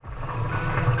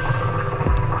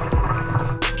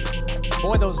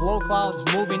Boy, those low clouds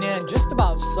moving in just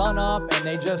about sun up, and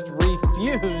they just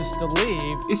refuse to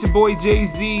leave. It's your boy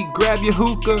Jay-Z. Grab your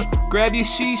hookah, grab your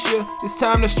shisha. It's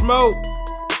time to smoke.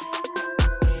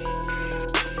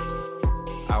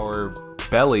 Our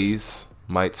bellies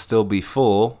might still be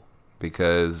full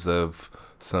because of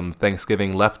some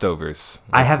Thanksgiving leftovers.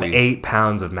 I have 8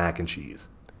 pounds of mac and cheese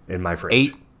in my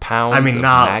fridge. 8 pounds of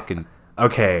mac and...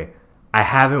 Okay, I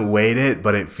haven't weighed it,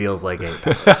 but it feels like 8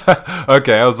 pounds.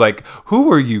 Okay, I was like,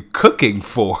 who are you cooking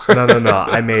for? No.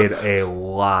 I made a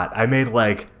lot. I made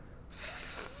like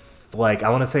I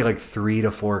want to say like 3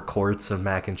 to 4 quarts of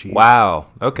mac and cheese. Wow.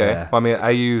 Okay. Yeah. Well, I mean, I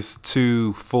used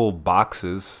 2 full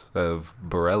boxes of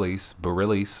Bareilles,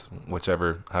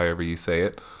 however you say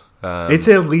it. It's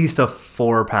at least a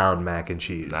 4-pound mac and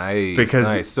cheese.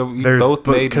 Nice. So you both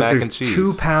made mac and cheese.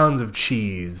 2 pounds of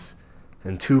cheese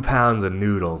and 2 pounds of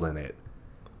noodles in it.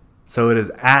 So it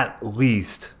is at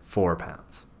least 4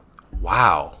 pounds.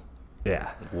 Wow.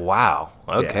 Yeah. Wow.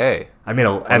 Okay. Yeah. I mean,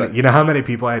 and you know how many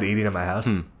people I had eating at my house?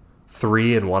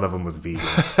 3, and one of them was vegan.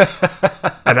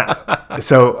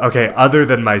 Other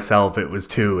than myself, it was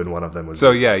 2, and one of them was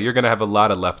So, vegan. yeah, you're going to have a lot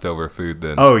of leftover food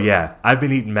then. Oh, yeah. I've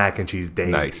been eating mac and cheese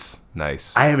daily.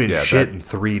 Nice. I haven't in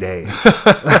 3 days.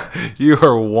 You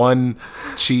are one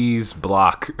cheese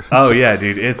block. Oh, yeah,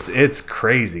 dude. It's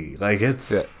crazy. Like,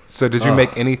 it's... Yeah. So, did you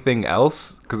make anything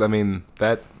else? Because, I mean,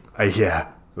 that... yeah.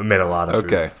 I made a lot of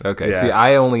food. Okay. Yeah. See,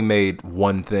 I only made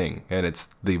one thing, and it's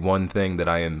the one thing that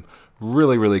I am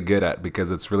really, really good at because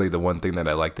it's really the one thing that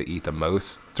I like to eat the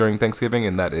most during Thanksgiving,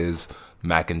 and that is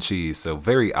mac and cheese. So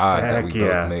very odd that we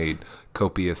both made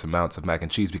copious amounts of mac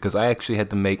and cheese because I actually had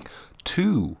to make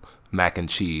 2 mac and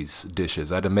cheese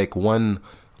dishes. I had to make one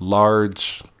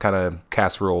large kind of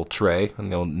casserole tray,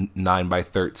 9 by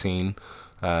 13,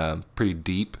 pretty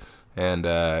deep. And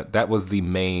that was the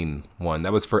main one.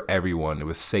 That was for everyone. It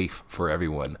was safe for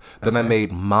everyone. Then I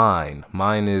made mine.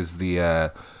 Mine is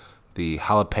the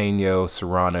jalapeno,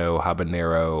 serrano,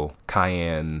 habanero,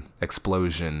 cayenne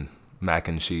explosion mac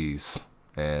and cheese.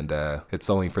 And it's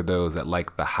only for those that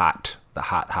like the hot.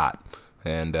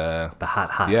 And the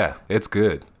hot. Yeah, it's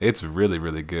good. It's really,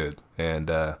 really good.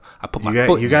 And I put my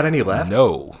foot. You got any left?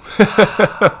 No,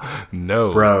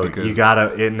 no, bro. You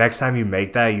gotta. Next time you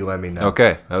make that, you let me know.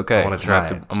 Okay. I want to try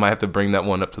it. I might have to bring that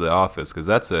one up to the office because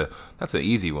that's an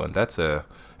easy one.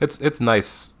 It's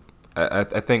nice. I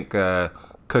think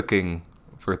cooking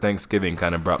for Thanksgiving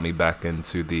kind of brought me back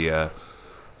into the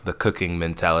cooking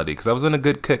mentality because I was in a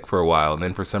good kick for a while, and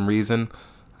then for some reason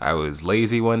I was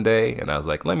lazy one day, and I was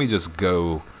like, let me just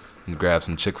go and grab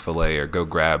some Chick-fil-A or go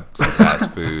grab some fast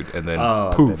food, and then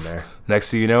poof, next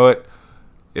thing you know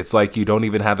it's like you don't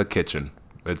even have a kitchen.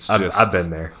 It's just I've been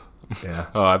there. Yeah.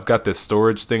 I've got this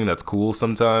storage thing that's cool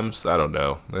sometimes. I don't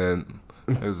know. And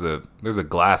there's a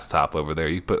glass top over there.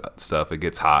 You put stuff, it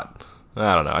gets hot.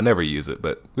 I don't know. I never use it,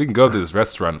 but we can go to this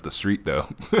restaurant up the street, though.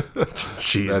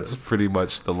 Jesus. That's pretty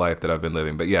much the life that I've been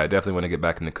living. But yeah, I definitely want to get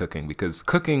back into cooking because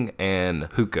cooking and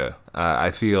hookah,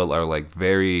 I feel, are like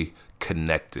very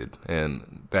connected.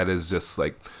 And that is just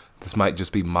like, this might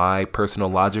just be my personal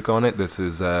logic on it. This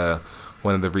is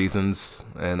one of the reasons,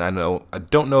 and I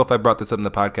don't know if I brought this up in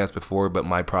the podcast before, but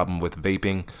my problem with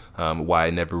vaping, why I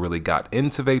never really got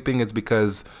into vaping is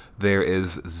because there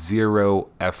is 0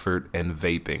 effort in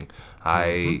vaping.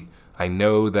 I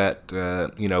know that,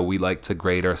 we like to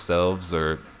grade ourselves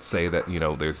or say that,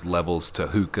 there's levels to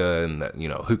hookah and that,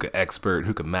 hookah expert,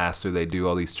 hookah master, they do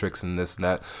all these tricks and this and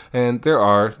that. And there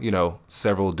are,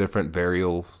 several different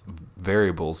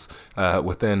variables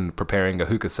within preparing a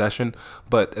hookah session.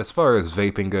 But as far as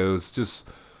vaping goes, just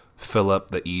fill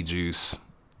up the e-juice.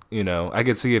 I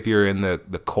could see if you're in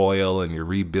the coil and you're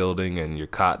rebuilding and you're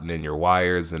cotton and your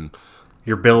wires and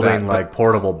you're building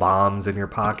portable bombs in your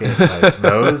pocket, like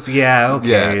those. Yeah,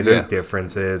 okay. There's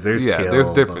differences. There's skill. There's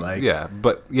different.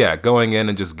 But going in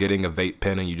and just getting a vape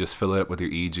pen and you just fill it up with your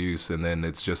e-juice and then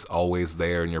it's just always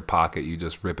there in your pocket. You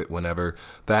just rip it whenever.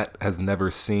 That has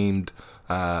never seemed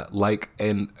like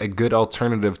a good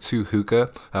alternative to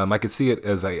hookah. I could see it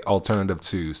as a alternative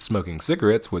to smoking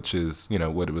cigarettes, which is,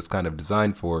 what it was kind of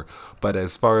designed for. But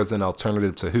as far as an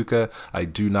alternative to hookah, I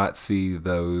do not see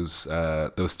those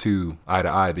two eye to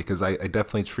eye because I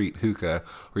definitely treat hookah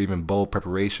or even bowl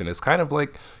preparation as kind of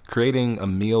like creating a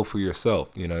meal for yourself.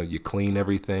 You clean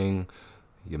everything.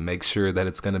 You make sure that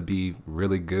it's going to be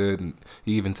really good. And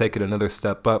you even take it another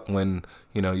step up when,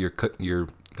 you're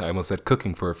I almost said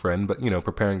cooking for a friend, but,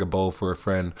 preparing a bowl for a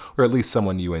friend or at least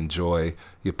someone you enjoy,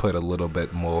 you put a little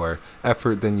bit more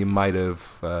effort than you might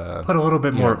have. Put a little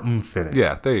bit more oomph in it.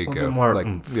 Yeah, there you a go. Bit more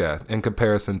oomph. Yeah, in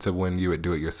comparison to when you would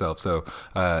do it yourself. So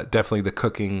definitely the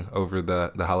cooking over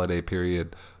the holiday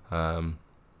period,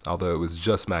 although it was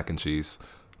just mac and cheese,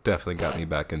 definitely got me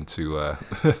back into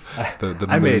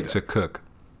the mood to cook.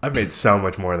 I made so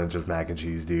much more than just mac and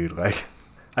cheese, dude. Like,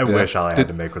 I wish all I had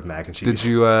to make was mac and cheese. Did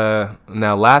you,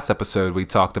 now last episode we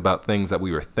talked about things that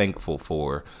we were thankful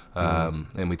for,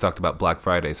 and we talked about Black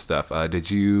Friday stuff. Did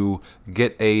you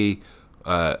get a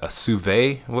sous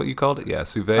vide, what you called it? Yeah,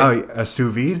 sous vide? Oh, a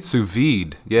sous vide? Sous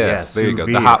vide, yes, there you go.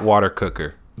 Vide. The hot water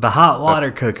cooker. The hot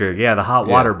water cooker, yeah, the hot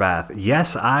water bath.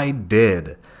 Yes, I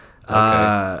did.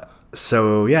 Okay.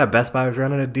 So, yeah, Best Buy was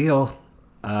running a deal.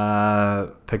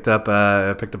 Picked up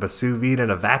a sous vide and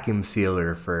a vacuum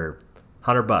sealer for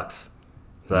 $100.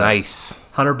 So Nice.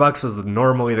 $100 was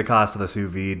normally the cost of the sous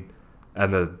vide,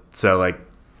 and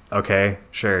okay,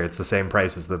 sure, it's the same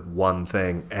price as the one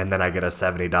thing, and then I get a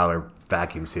 $70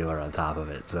 vacuum sealer on top of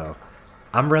it. So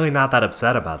I'm really not that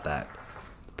upset about that.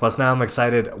 Plus now I'm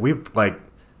excited. We went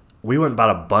and bought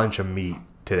a bunch of meat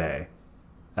today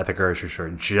at the grocery store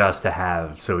just to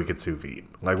have so we could sous vide.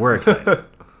 Like, we're excited.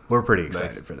 We're pretty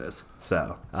excited for this.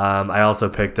 So I also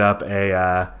picked up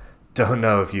a don't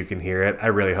know if you can hear it. I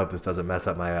really hope this doesn't mess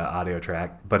up my audio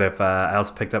track. But I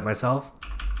also picked up myself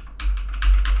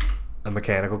a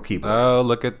mechanical keyboard. Oh,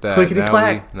 look at that. Clickety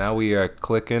clack. Now we are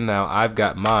clicking. Now I've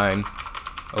got mine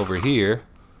over here.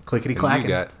 Clickety And clacking. you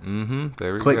got,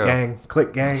 there we Click go. gang.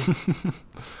 Click gang.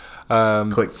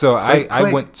 So I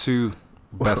click. went to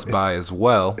Best Buy as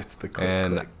well, It's the click,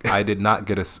 and click. I did not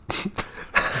get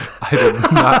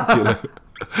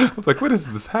I was like, what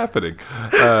is this happening?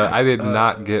 I did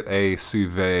not get a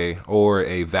sous vide or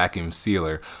a vacuum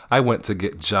sealer. I went to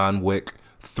get John Wick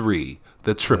 3,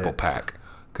 the triple pack.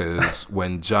 Because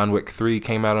when John Wick 3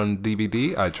 came out on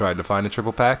DVD, I tried to find a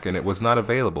triple pack, and it was not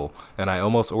available. And I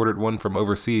almost ordered one from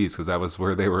overseas because that was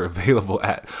where they were available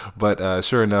at. But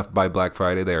sure enough, by Black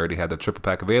Friday, they already had the triple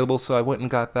pack available, so I went and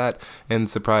got that. And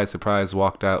surprise, surprise,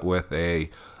 walked out with a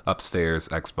upstairs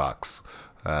Xbox.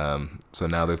 So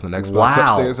now there's an Xbox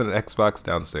upstairs and an Xbox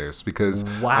downstairs because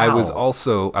I was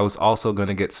also going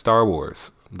to get Star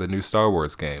Wars, the new Star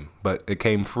Wars game, but it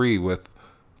came free with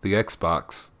the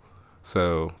Xbox.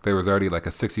 So there was already like a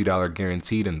 $60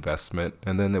 guaranteed investment,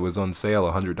 and then it was on sale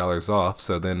 $100 off.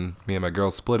 So then me and my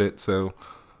girl split it. So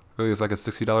really it was like a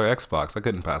 $60 Xbox. I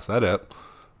couldn't pass that up.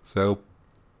 So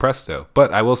presto.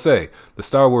 But I will say, the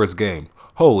Star Wars game,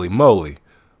 holy moly,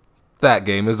 that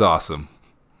game is awesome.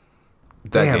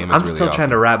 I'm still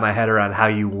trying to wrap my head around how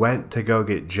you went to go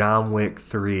get John Wick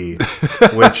 3,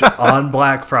 which on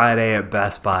Black Friday at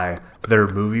Best Buy, their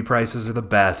movie prices are the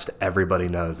best. Everybody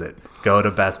knows it. Go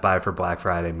to Best Buy for Black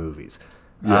Friday movies.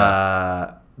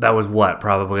 Yeah. That was what?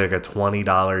 Probably like a $20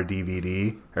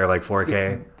 DVD or like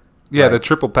 4K? Yeah, the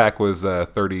triple pack was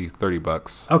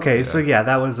 $30. Okay, yeah. so yeah,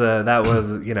 that was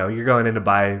you're going in to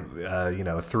buy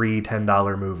three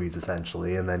 $10 movies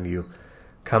essentially, and then you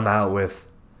come out with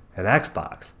an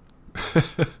Xbox.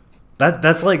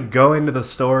 That's like going to the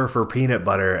store for peanut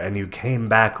butter and you came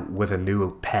back with a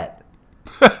new pet.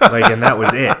 And that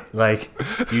was it. Like,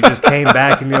 you just came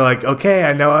back and you're like, okay,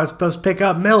 I know I was supposed to pick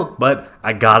up milk, but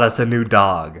I got us a new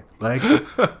dog. Like,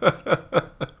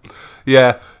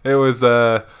 yeah, it was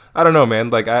I don't know, man.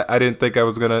 Like, I didn't think I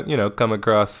was gonna, come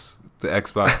across the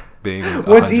Xbox being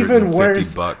what's even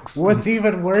worse $150. What's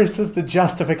even worse is the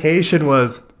justification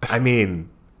was,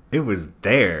 it was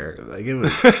there. Like, it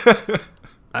was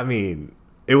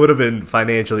it would have been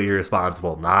financially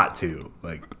irresponsible not to.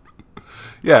 Like,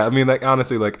 yeah,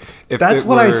 honestly, if that's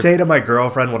what I say to my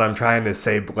girlfriend when I'm trying to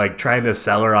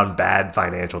sell her on bad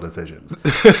financial decisions.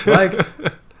 Like,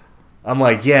 I'm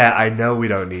like, yeah, I know we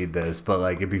don't need this, but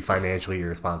it'd be financially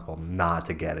irresponsible not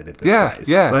to get it at this price.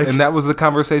 Yeah, and that was the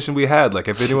conversation we had. Like,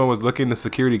 if anyone was looking at the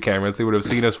security cameras, they would have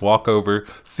seen us walk over,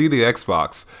 see the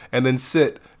Xbox, and then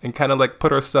sit and kind of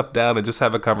put our stuff down and just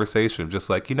have a conversation.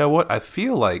 Just you know what? I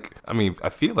feel like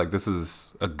this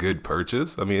is a good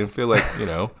purchase. I feel like,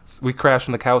 we crash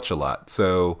on the couch a lot.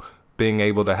 So being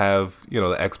able to have, the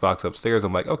Xbox upstairs,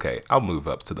 I'm like, okay, I'll move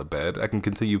up to the bed. I can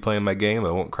continue playing my game.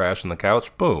 I won't crash on the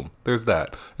couch. Boom. There's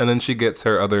that. And then she gets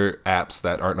her other apps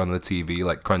that aren't on the TV,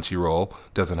 like Crunchyroll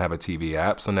doesn't have a TV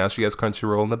app. So now she has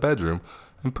Crunchyroll in the bedroom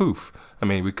and poof.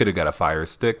 We could have got a Fire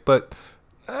Stick, but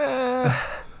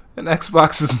an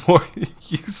Xbox is more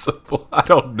usable. I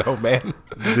don't know, man.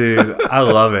 Dude, I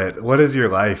love it. What is your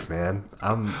life, man?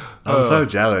 I'm so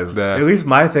jealous. Nah. At least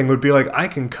my thing would be I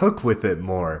can cook with it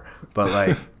more.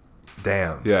 But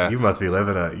Damn. Yeah. You must be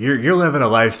living you're living a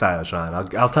lifestyle, Sean.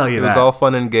 I'll tell you It that. was all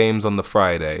fun and games on the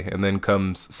Friday, and then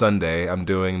comes Sunday, I'm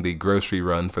doing the grocery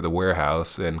run for the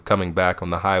warehouse, and coming back on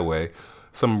the highway,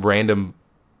 some random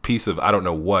piece of, I don't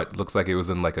know what, looks like it was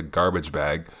in like a garbage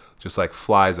bag, just like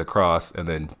flies across, and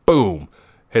then boom,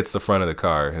 hits the front of the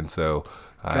car. And so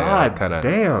I kind of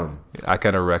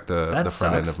wrecked the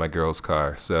front end of my girl's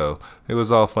car. So it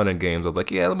was all fun and games. I was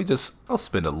like, yeah, I'll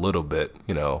spend a little bit,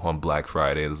 on Black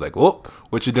Friday. It was like, whoop,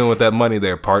 what you doing with that money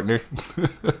there, partner?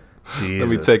 Let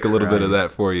me take a little bit of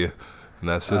that for you. And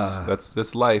that's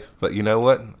just life. But you know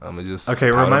what? I'm gonna just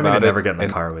remind me to never get in the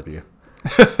car with you.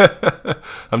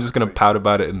 I'm just gonna pout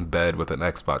about it in bed with an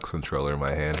Xbox controller in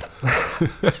my hand.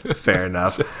 Fair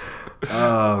enough.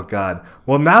 Oh God.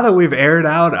 Well, now that we've aired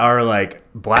out our like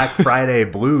Black Friday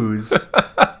blues,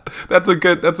 that's a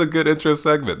good intro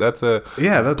segment. That's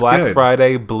Black good.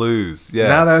 Friday blues.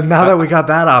 Yeah. Now that we got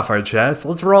that off our chest,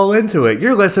 let's roll into it.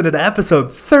 You're listening to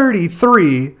episode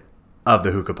 33 of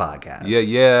the Hookah Podcast.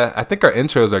 Yeah. I think our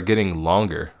intros are getting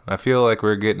longer. I feel like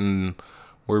we're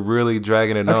really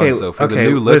dragging it on. So for the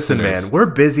new listeners, listen, man, we're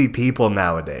busy people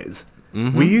nowadays.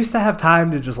 Mm-hmm. We used to have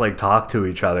time to just like talk to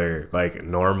each other like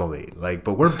normally,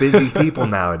 but we're busy people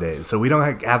nowadays, so we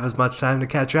don't have as much time to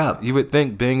catch up. You would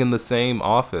think being in the same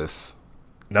office,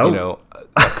 a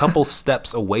couple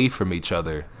steps away from each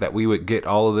other, that we would get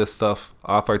all of this stuff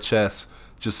off our chests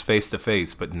just face to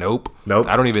face, but nope.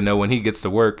 I don't even know when he gets to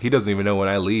work. He doesn't even know when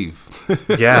I leave.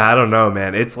 Yeah, I don't know,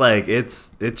 man. It's like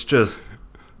it's just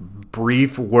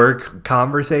brief work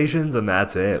conversations, and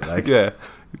that's it. Like, yeah,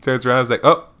 he turns around and is like,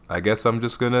 oh, I guess I'm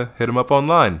just gonna hit him up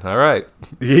online. All right.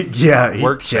 Yeah.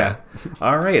 Work chat.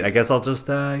 All right. I guess I'll just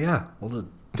we'll just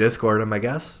Discord him. I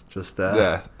guess just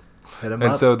hit him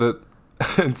up. So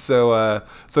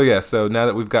now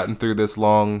that we've gotten through this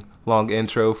long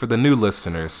intro, for the new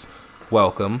listeners,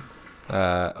 welcome.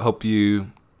 Hope you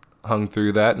hung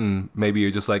through that, and maybe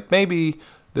you're just like, maybe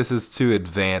this is too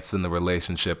advanced in the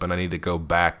relationship and I need to go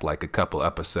back like a couple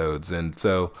episodes. And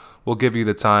so we'll give you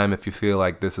the time if you feel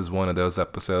like this is one of those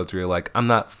episodes where you're like, I'm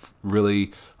not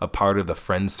really a part of the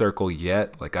friend circle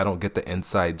yet. Like, I don't get the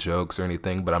inside jokes or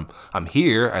anything, but I'm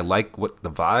here. I like what the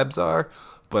vibes are,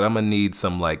 but I'm gonna need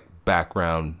some like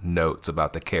background notes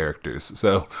about the characters.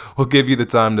 So we'll give you the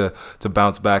time to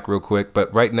bounce back real quick.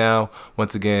 But right now,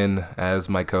 once again, as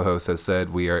my co-host has said,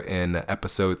 we are in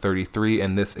episode 33,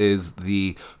 and this is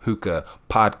the Hookah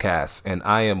Podcast. And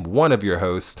I am one of your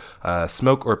hosts.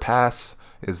 Smoke or Pass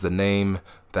is the name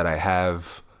that I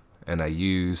have and I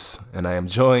use. And I am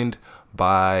joined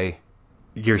by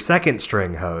your second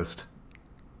string host,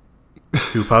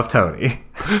 Two Puff Tony.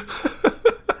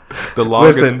 The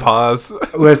longest pause.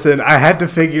 Listen, I had to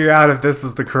figure out if this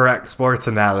was the correct sports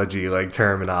analogy, like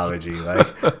terminology. Like,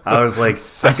 I was like,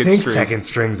 second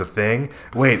string's a thing.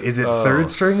 Wait, is it third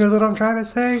string is what I'm trying to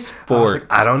say? Sports.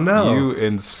 I don't know. You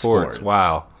in sports.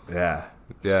 Wow. Yeah.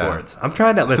 Sports. I'm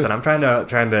trying to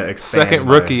expand. Second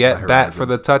rookie at bat for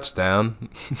the touchdown.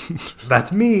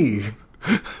 That's me.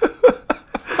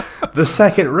 The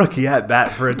second rookie at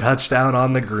bat for a touchdown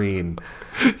on the green.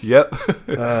 Yep.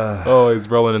 He's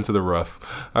rolling into the rough.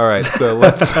 All right, so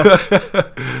let's.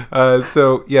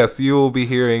 So yes, you will be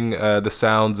hearing the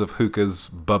sounds of hookahs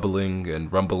bubbling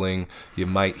and rumbling. You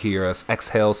might hear us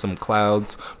exhale some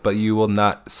clouds, but you will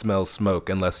not smell smoke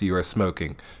unless you are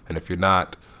smoking. And if you're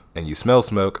not, and you smell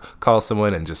smoke, call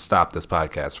someone and just stop this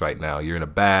podcast right now. You're in a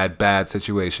bad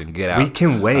situation. Get out. We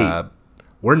can wait.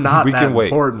 We're not that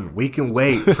important. We can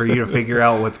wait for you to figure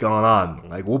out what's going on.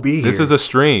 Like, we'll be here. This is a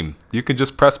stream. You can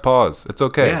just press pause. It's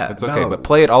okay. Yeah, it's okay. No. But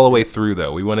play it all the way through,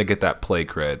 though. We want to get that play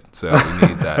cred. So we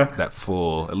need that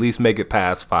full. At least make it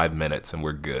past 5 minutes, and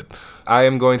we're good. I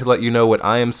am going to let you know what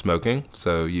I am smoking,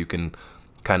 so you can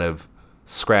kind of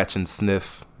scratch and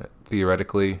sniff,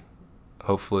 theoretically,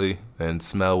 hopefully, and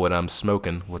smell what I'm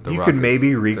smoking with the rockers. You can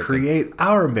maybe recreate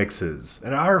our mixes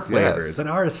and our flavors and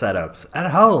our setups at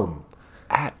home.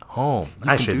 At home.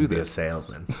 I shouldn't be a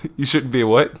salesman. You shouldn't be a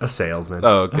what? A salesman.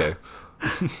 Oh, okay.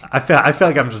 I feel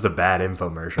like I'm just a bad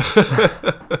infomercial.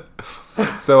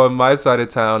 So on my side of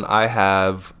town, I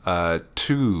have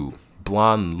 2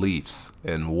 blonde leafs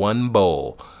in one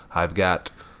bowl. I've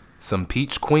got some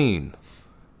peach queen,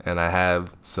 and I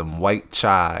have some white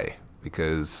chai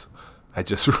because I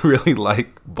just really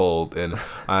like bold, and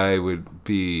I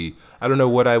don't know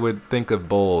what I would think of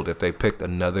bold if they picked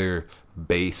another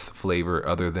base flavor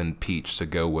other than peach to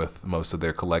go with most of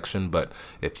their collection. But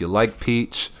if you like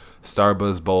peach,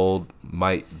 Starbuzz Bold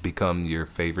might become your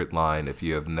favorite line if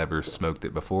you have never smoked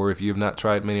it before, if you have not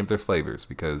tried many of their flavors,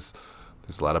 because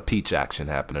There's a lot of peach action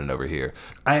happening over here.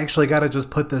 I actually got to just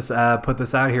put this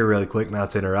out here really quick,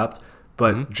 not to interrupt,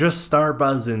 but just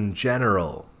Starbuzz in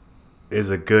general is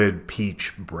a good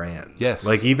peach brand. Yes.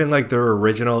 Like even like their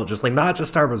original, just like not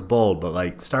just Starbuzz Bold, but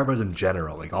like Starbuzz in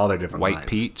general, like all their different White lines.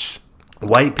 peach.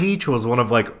 White peach was one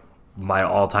of like my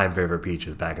all-time favorite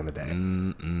peaches back in the day.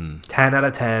 10 out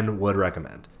of 10 would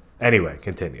recommend. Anyway,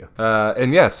 continue.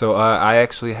 So I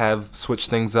actually have switched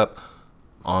things up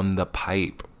on the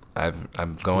pipe.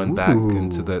 I'm going back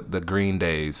into the green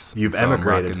days. You've so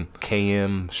emigrated. I'm rocking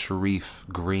KM Sharif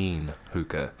green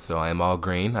hookah. So I am all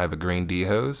green. I have a green D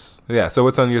hose. Yeah. So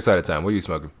what's on your side of town? What are you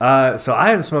smoking? So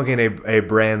I am smoking a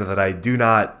brand that I do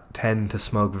not tend to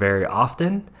smoke very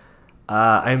often.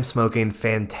 I am smoking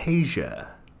Fantasia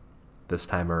this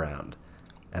time around.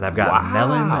 And I've got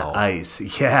melon ice.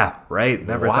 Yeah, right?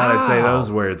 Never thought I'd say those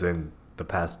words in the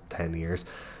past 10 years.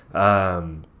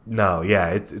 No, yeah,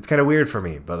 it's kind of weird for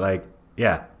me, but like,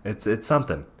 yeah, it's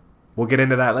something. We'll get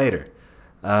into that later.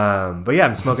 But yeah,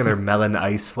 I'm smoking their melon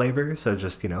ice flavor, so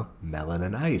just, melon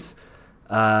and ice.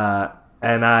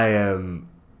 And I am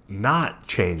not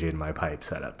changing my pipe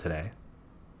setup today.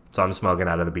 So I'm smoking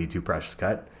out of the B2 Precious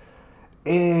Cut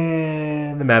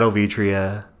in the Metal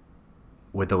Vitria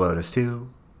with the Lotus 2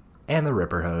 and the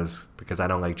Ripper Hose because I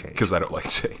don't like change. Because I don't like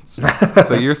change.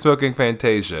 So you're smoking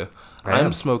Fantasia.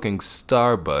 I'm smoking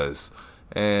Starbuzz.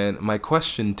 And my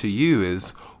question to you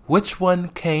is, which one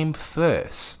came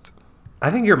first? I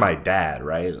think you're my dad,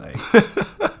 right? Like,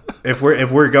 if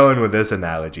we're going with this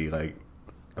analogy, like,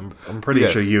 I'm pretty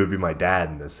sure you would be my dad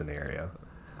in this scenario.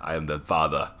 I am the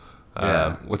father.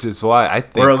 Yeah. Which is why I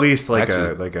think, or at least like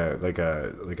actually,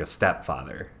 a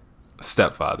stepfather.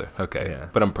 Stepfather. Okay, Yeah.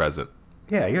 But I'm present.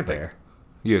 Yeah, you're there.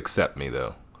 You accept me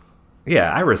though.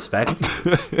 Yeah, I respect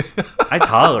you. I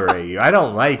tolerate you. I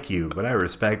don't like you, but I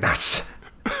respect that.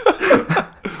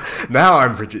 Now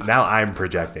I'm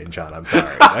projecting, John. I'm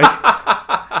sorry.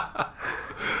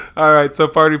 All right, so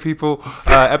party people,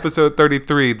 episode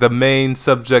 33, the main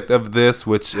subject of this,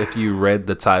 which if you read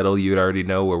the title, you'd already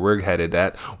know where we're headed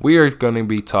at. We are going to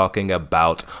be talking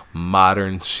about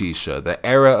modern shisha, the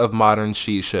era of modern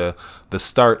shisha, the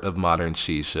start of modern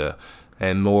shisha,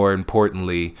 and more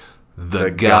importantly,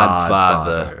 the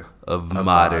godfather of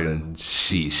modern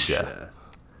shisha.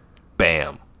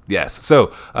 Bam. Yes.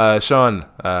 So, Sean,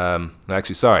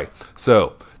 actually, sorry.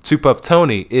 So, Two Puff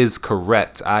Tony is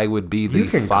correct. I would be the You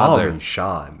can father. call me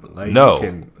Sean. Like, No,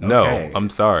 okay. I'm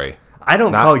sorry. I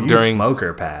don't Not call you during-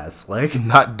 SMOKEorPASS. Like,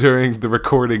 Not during the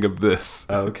recording of this.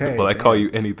 Okay, Well, I call you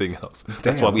anything else.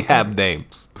 That's why we have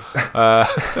names.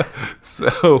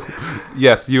 So,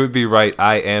 yes, you would be right.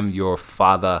 I am your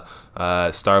father.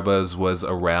 Starbuzz was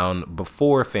around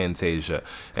before Fantasia.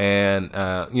 And,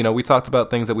 we talked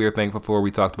about things that we were thankful for. We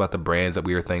talked about the brands that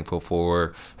we were thankful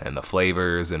for and the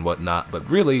flavors and whatnot. But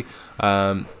really,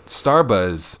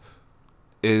 Starbuzz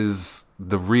is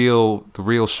the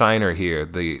real shiner here,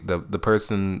 the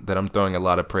person that I'm throwing a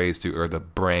lot of praise to, or the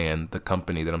brand, the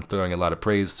company that I'm throwing a lot of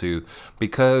praise to,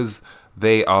 because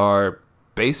they are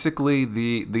basically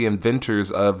the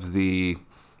inventors of the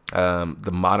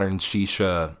modern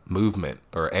shisha movement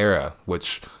or era,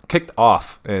 which kicked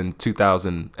off in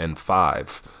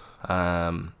 2005.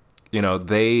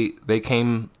 They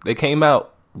came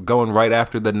out going right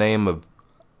after the name of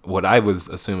what I was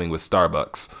assuming was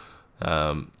Starbucks.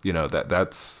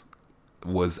 That's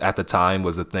was at the time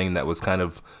was a thing that was kind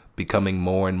of becoming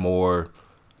more and more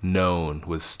known,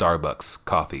 was Starbucks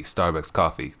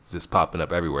coffee just popping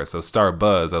up everywhere. So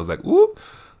Starbuzz, I was like, whoop,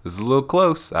 this is a little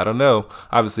close. I don't know.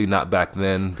 Obviously not back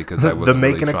then because I wasn't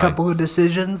making really a couple of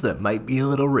decisions that might be a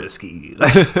little risky.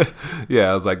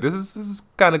 Yeah, I was like, this is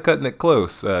kind of cutting it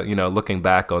close. Looking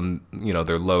back on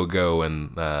their logo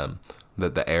and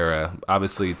the era,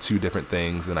 obviously two different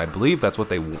things, and I believe that's what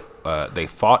they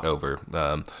fought over.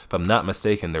 If I'm not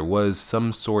mistaken, there was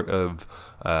some sort of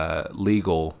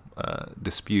legal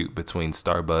dispute between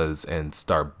Starbuzz and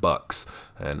Starbucks,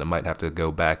 and I might have to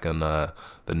go back on the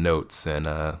notes and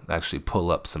actually pull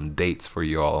up some dates for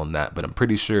you all on that, but I'm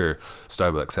pretty sure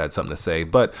Starbucks had something to say.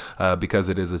 But because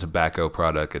it is a tobacco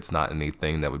product, it's not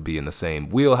anything that would be in the same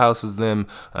wheelhouse as them,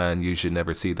 and you should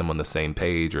never see them on the same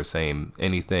page or same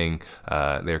anything.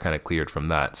 They're kind of cleared from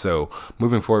that. So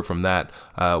moving forward from that,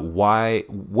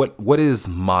 what is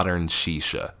modern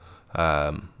shisha?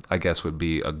 I guess would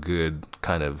be a good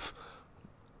kind of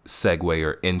segue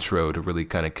or intro to really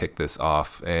kind of kick this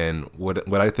off. And what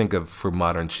I think of for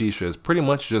modern shisha is pretty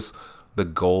much just the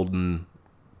golden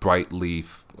bright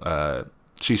leaf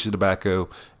shisha tobacco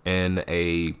in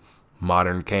a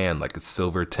modern can, like a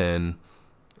silver tin,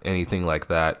 anything like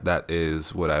that, that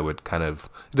is what I would kind of.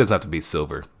 It doesn't have to be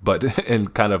silver, but in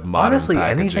kind of modern Honestly,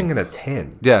 packaging. anything in a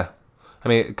tin. Yeah, I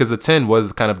mean, because the tin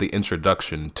was kind of the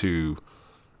introduction to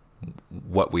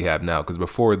what we have now. Because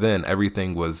before then,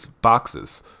 everything was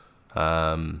boxes.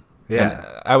 And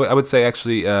I would say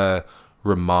actually,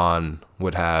 Ramon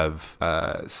would have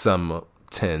some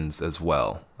tins as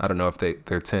well. I don't know if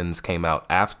their tins came out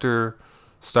after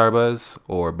Starbuzz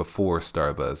or before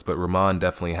Starbuzz, but Ramon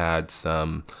definitely had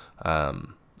some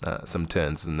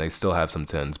tins, and they still have some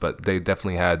tins, but they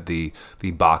definitely had the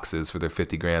boxes for their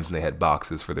 50 grams, and they had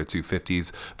boxes for their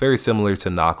 250s, very similar to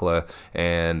Nakla.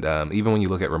 And even when you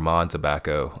look at Ramon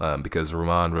tobacco, because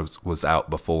Ramon was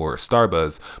out before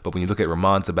Starbuzz, but when you look at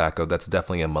Ramon tobacco, that's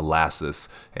definitely a molasses,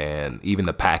 and even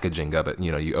the packaging of it,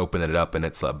 you open it up and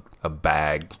it's a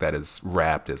bag that is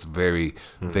wrapped. It's very,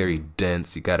 very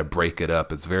dense. You got to break it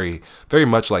up. It's very, very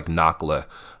much like Nakla.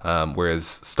 Whereas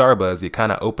Starbuzz, you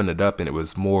kind of open it up and it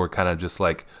was more kind of just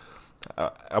like,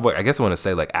 I guess I want to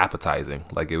say like appetizing.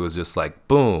 Like it was just like,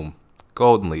 boom,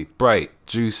 golden leaf, bright,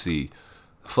 juicy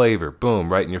flavor,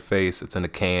 boom, right in your face. It's in a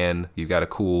can. You got a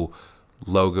cool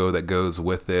logo that goes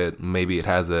with it. Maybe it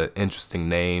has an interesting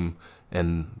name,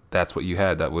 and that's what you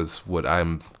had. That was what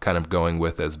I'm kind of going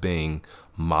with as being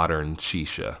modern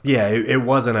shisha. Yeah, it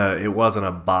wasn't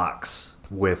a box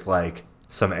with like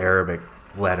some Arabic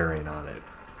lettering on it,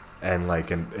 and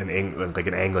like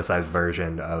an anglicized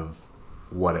version of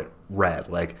what it read.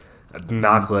 Like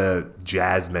Nakla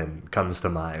Jasmine comes to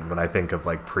mind when I think of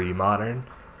like pre-modern,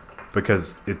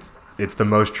 because it's the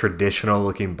most traditional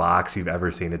looking box you've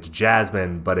ever seen. It's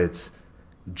Jasmine, but it's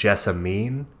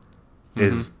Jessamine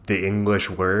is the English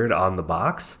word on the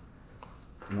box.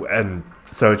 And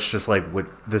so it's just like,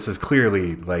 this is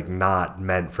clearly like not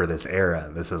meant for this era.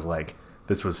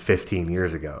 This was 15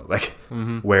 years ago. Like,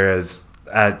 whereas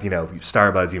at,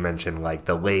 Starbuzz, you mentioned like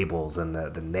the labels and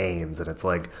the names, and it's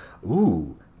like,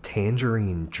 ooh,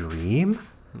 Tangerine Dream?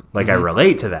 Like, I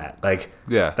relate to that. Like,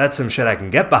 yeah, that's some shit I can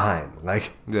get behind.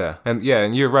 Like, and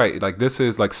you're right. Like, this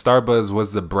is like Starbuzz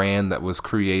was the brand that was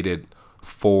created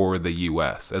for the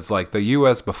U.S. It's like the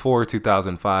U.S. before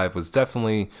 2005 was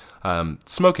definitely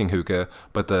smoking hookah,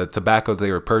 but the tobacco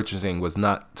they were purchasing was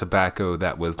not tobacco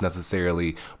that was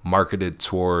necessarily marketed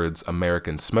towards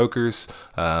American smokers.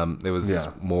 It was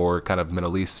more kind of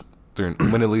Middle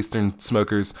Eastern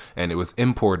smokers, and it was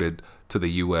imported to the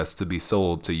U.S. to be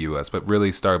sold to U.S. But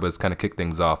really, Starbuzz kind of kicked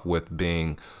things off with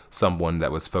being someone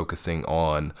that was focusing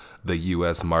on the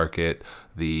U.S. market,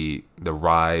 the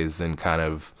rise and kind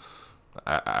of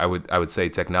I would say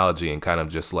technology, and kind of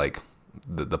just like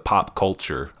the pop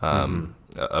culture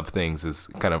of things is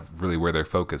kind of really where their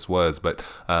focus was. But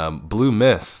Blue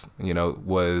Mist,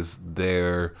 was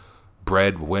their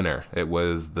breadwinner. It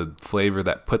was the flavor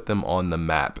that put them on the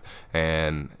map.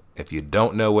 And if you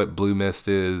don't know what Blue Mist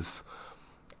is,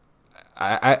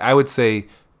 I would say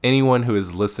anyone who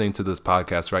is listening to this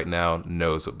podcast right now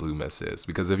knows what Blue Mist is,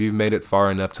 because if you've made it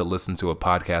far enough to listen to a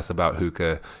podcast about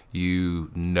hookah, you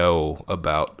know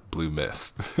about Blue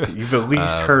Mist. You've at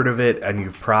least heard of it, and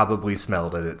you've probably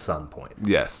smelled it at some point.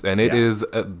 Yes, and it is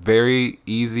a very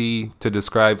easy to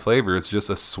describe flavor. It's just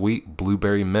a sweet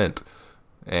blueberry mint,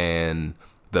 and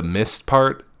the mist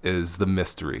part is the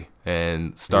mystery.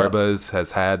 And Starbuzz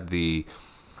has had the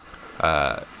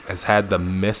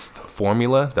mist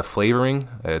formula, the flavoring.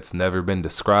 It's never been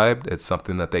described. It's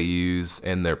something that they use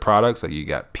in their products. Like you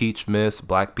got peach mist,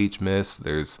 black peach mist.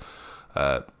 There's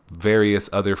various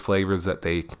other flavors that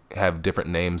they have different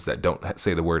names that don't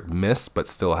say the word mist, but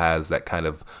still has that kind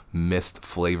of mist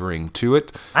flavoring to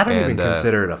it. I don't even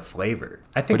consider it a flavor.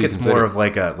 I think it's more of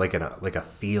like a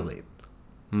feeling.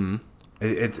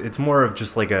 It's more of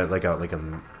just like a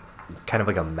kind of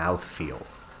like a mouthfeel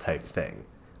type thing.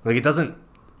 Like it doesn't.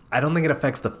 I don't think it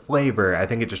affects the flavor. I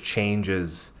think it just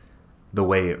changes the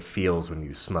way it feels when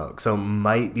you smoke. So it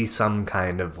might be some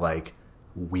kind of like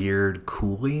weird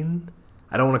cooling.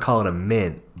 I don't want to call it a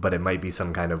mint, but it might be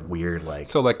some kind of weird like.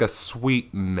 So like a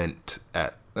sweet mint,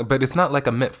 but it's not like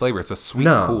a mint flavor. It's a sweet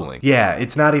cooling. Yeah,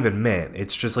 it's not even mint.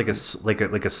 It's just like a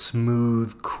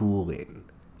smooth cooling.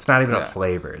 It's not even a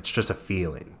flavor. It's just a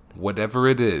feeling. Whatever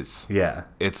it is. Yeah.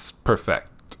 It's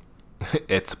perfect.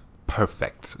 It's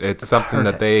perfect. It's something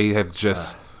that they have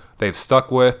just they've stuck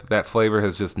with. That flavor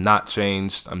has just not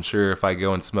changed. I'm sure if I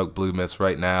go and smoke Blue Mist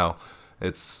right now,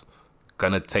 it's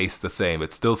gonna taste the same.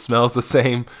 It still smells the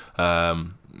same.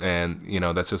 And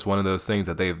that's just one of those things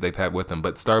that they've had with them.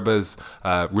 But Starbuzz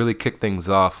really kicked things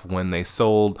off when they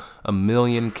sold 1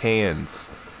 million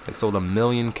cans. They sold 1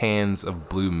 million cans of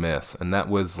Blue Mist, and that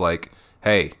was like,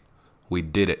 hey, we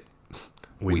did it.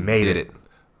 We made it.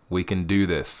 We can do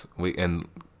this. And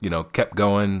kept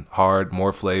going hard,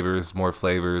 more flavors, more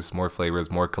flavors, more flavors,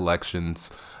 more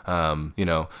collections,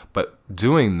 but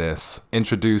doing this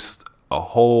introduced a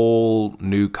whole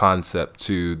new concept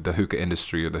to the hookah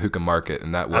industry or the hookah market.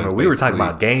 And that was, we were talking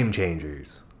about game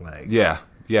changers. Yeah,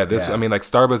 like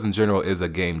Starbuzz in general is a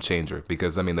game changer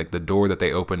because, like the door that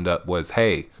they opened up was,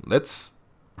 hey, let's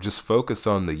just focus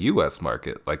on the U.S.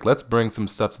 market. Like, let's bring some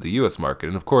stuff to the U.S. market.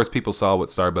 And of course, people saw what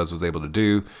Starbuzz was able to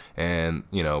do. And,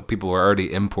 people were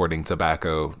already importing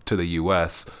tobacco to the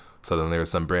U.S. So then there were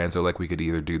some brands that were like, we could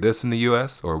either do this in the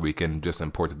U.S. or we can just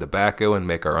import the tobacco and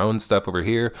make our own stuff over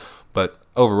here. But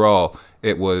overall,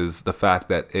 it was the fact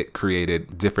that it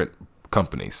created different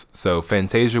companies. So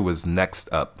Fantasia was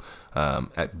next up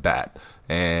at bat.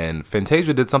 And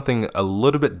Fantasia did something a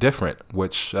little bit different,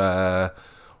 which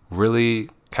really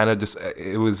kind of just,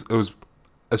 it was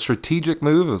a strategic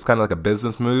move. It was kind of like a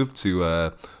business move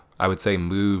to, I would say,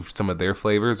 move some of their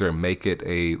flavors or make it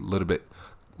a little bit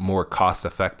more cost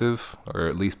effective, or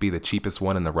at least be the cheapest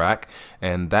one in the rack.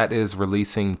 And that is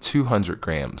releasing 200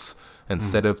 grams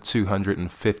instead of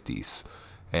 250s.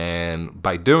 And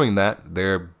by doing that,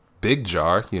 their big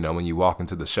jar, when you walk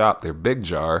into the shop, their big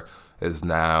jar is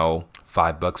now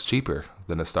 $5 cheaper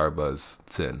than a Starbuzz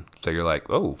tin. So you're like,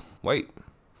 oh, wait.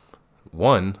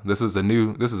 One, this is a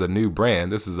new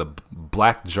brand. This is a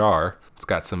black jar. It's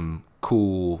got some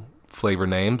cool flavor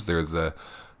names. There's a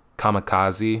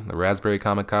Kamikaze, the Raspberry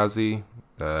Kamikaze.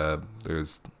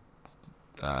 There's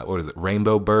what is it?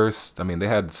 Rainbow Burst. They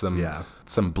had some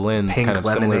blends Pink kind of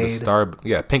lemonade. similar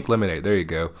to Pink Lemonade. There you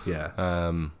go.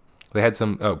 Yeah. They had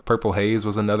some. Oh, Purple Haze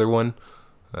was another one.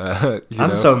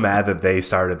 I'm so mad that they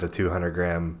started the 200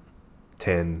 gram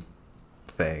tin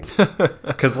thing,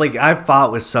 because I've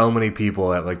fought with so many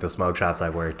people at the smoke shops I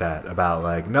worked at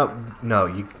about no,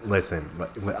 you listen.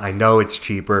 I know it's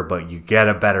cheaper, but you get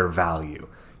a better value.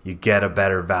 You get a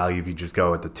better value if you just go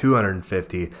with the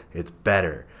 250. It's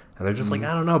better. And they're just I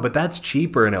don't know, but that's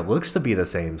cheaper and it looks to be the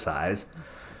same size.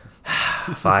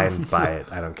 Fine, buy it.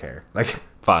 I don't care.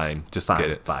 Fine, just get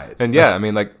it. Buy it. And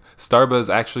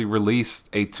Starbuzz actually released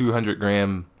a 200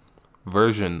 gram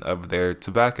version of their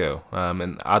tobacco.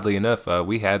 And oddly enough,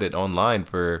 we had it online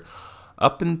for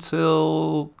up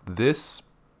until this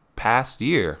past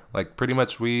year. Pretty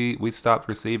much we stopped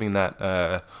receiving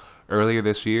that earlier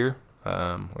this year.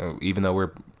 Even though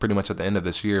we're pretty much at the end of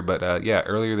this year, but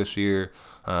earlier this year,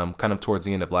 kind of towards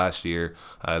the end of last year,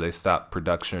 they stopped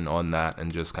production on that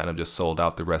and just sold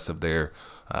out the rest of their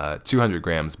 200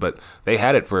 grams. But they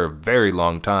had it for a very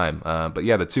long time. But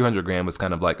the 200 gram was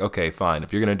kind of like, okay, fine,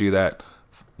 if you're gonna do that,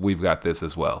 we've got this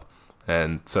as well.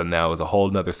 And so now it was a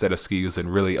whole nother set of SKUs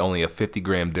and really only a 50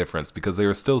 gram difference, because they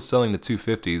were still selling the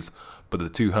 250s, but the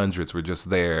 200s were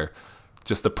just there.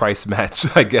 Just the price match,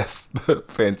 I guess.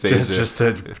 Fantasia.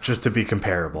 Just to be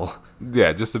comparable.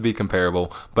 Yeah, just to be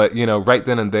comparable. But right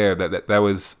then and there, that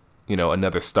was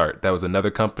another start. That was another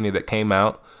company that came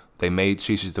out. They made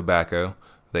Shisha tobacco.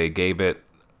 They gave it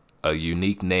a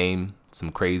unique name, some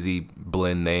crazy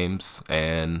blend names,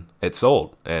 and it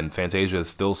sold. And Fantasia is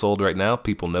still sold right now.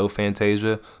 People know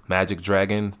Fantasia, Magic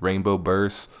Dragon, Rainbow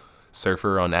Burst,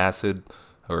 Surfer on Acid.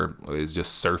 Or is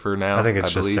just Surfer now? I think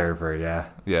it's just Surfer, yeah.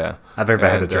 Yeah. I've never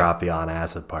had to drop the on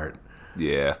acid part.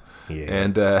 Yeah.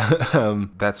 And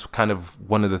that's kind of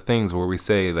one of the things where we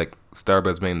say,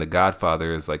 Starbuzz being the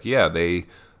godfather is they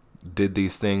did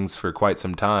these things for quite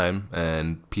some time,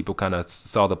 and people kind of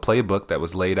saw the playbook that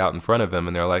was laid out in front of them,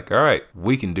 and they're like, all right,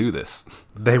 we can do this.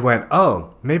 They went,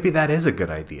 oh, maybe that is a good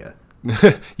idea.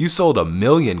 You sold 1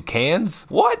 million cans?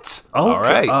 What? Oh, all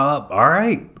right. All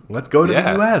right. Let's go to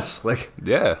the U.S.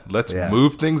 Let's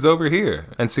move things over here.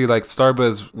 And see,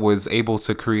 Starbuzz was able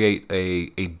to create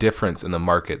a difference in the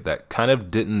market that kind of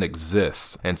didn't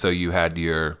exist. And so you had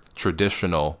your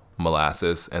traditional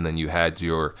molasses, and then you had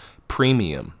your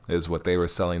premium, is what they were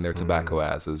selling their tobacco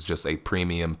as, is just a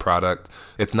premium product.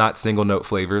 It's not single note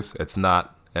flavors. It's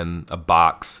not in a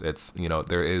box. It's,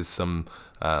 there is some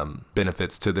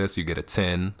benefits to this. You get a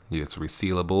tin, it's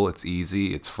resealable, it's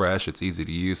easy, it's fresh, it's easy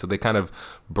to use. So they kind of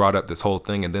brought up this whole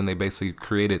thing, and then they basically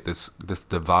created this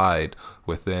divide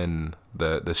within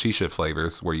the Shisha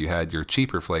flavors, where you had your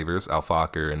cheaper flavors,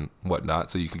 Alfaker and whatnot.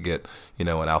 So you could get an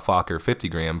Alfaker 50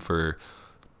 gram for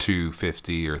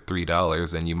 $2.50 or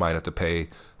 $3, and you might have to pay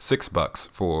 $6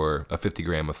 for a 50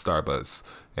 gram of Starbuzz.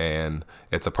 And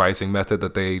it's a pricing method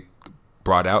that they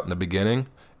brought out in the beginning,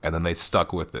 and then they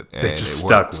stuck with it. And they just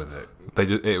stuck with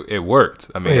it. It worked.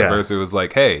 At first it was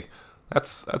like, hey,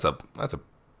 that's a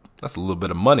little bit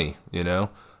of money,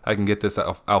 I can get this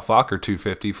Alfaker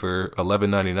 250 for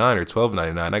 $11.99 or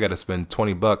 $12.99. I got to spend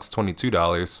 $20,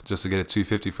 $22 just to get a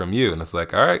 250 from you. And it's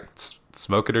like, all right,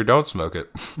 smoke it or don't smoke it.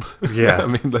 Yeah. I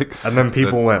mean, like, and then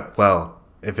people went, well,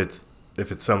 if it's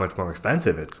so much more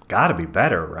expensive, it's got to be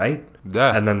better, right?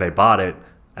 Yeah. And then they bought it,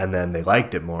 and then they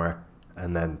liked it more,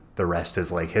 and then the rest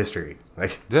is like history.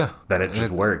 Like, yeah. Then it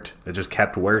just worked. It just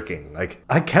kept working. Like,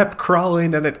 I kept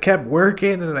crawling, and it kept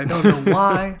working, and I don't know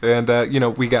why.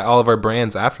 And we got all of our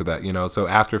brands after that. So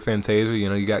after Fantasia,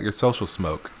 you got your Social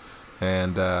Smoke,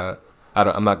 and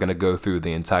I'm not going to go through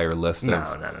the entire list. No.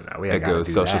 It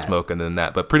goes Social Smoke and then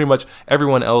that, but pretty much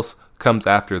everyone else comes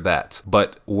after that.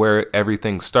 But where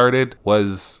everything started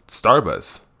was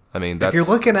Starbuzz. I mean, if you're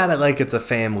looking at it like it's a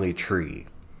family tree,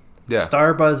 yeah.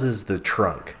 Starbuzz is the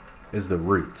trunk, is the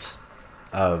roots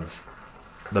of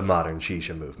the modern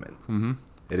Shisha movement. Mm-hmm.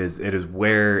 It is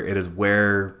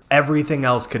where everything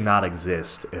else could not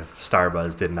exist if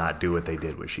Starbuzz did not do what they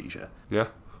did with Shisha. Yeah.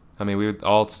 I mean, we would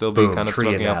all still be kind of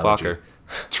smoking analogy. Al-Fakir.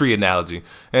 Tree analogy.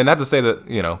 And not to say that,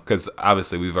 because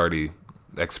obviously we've already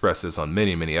expressed this on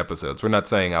many, many episodes. We're not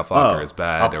saying Al-Fakir is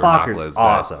bad or Nakla is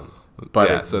awesome, bad. But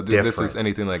yeah, it's so different. This is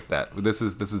anything like that. This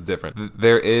is different.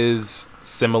 There is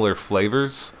similar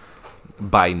flavors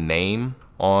by name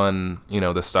on, the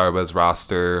Starbuzz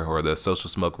roster or the Social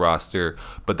Smoke roster,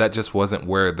 but that just wasn't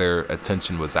where their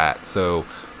attention was at. So,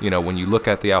 when you look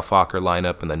at the Al-Fakir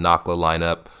lineup and the Nakla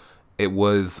lineup, it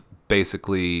was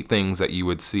basically things that you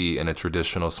would see in a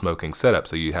traditional smoking setup.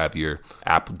 So you have your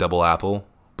double apple,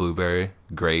 blueberry,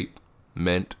 grape,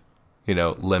 mint,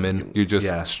 lemon. You're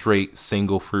just straight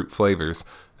single fruit flavors.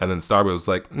 And then Starbucks was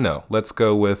like, no, let's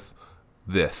go with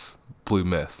this blue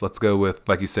mist. Let's go with,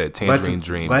 like you said, tangerine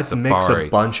dream, let's safari. Mix a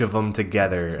bunch of them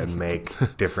together and make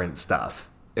different stuff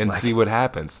and see what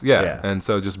happens. Yeah. And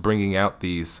so just bringing out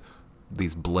these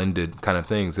blended kind of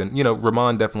things. And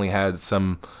Ramon definitely had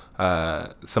some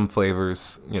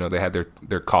flavors. They had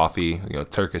their coffee,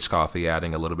 Turkish coffee,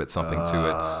 adding a little bit something to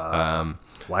it.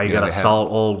 Why you gotta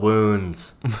salt old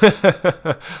wounds?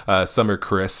 Summer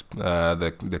Crisp,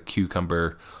 the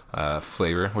cucumber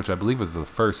flavor, which I believe was the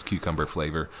first cucumber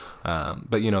flavor.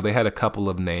 But they had a couple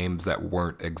of names that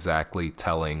weren't exactly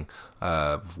telling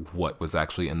of what was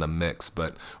actually in the mix,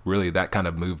 but really that kind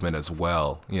of movement as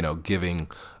well, giving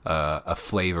a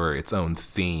flavor its own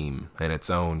theme and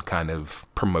its own kind of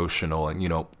promotional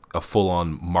and a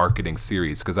full-on marketing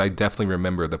series. Because I definitely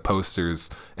remember the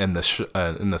posters in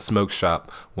the smoke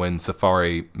shop when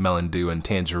Safari, Melon Dew, and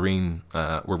Tangerine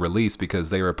were released,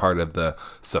 because they were part of the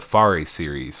Safari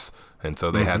series. And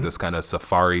so they had this kind of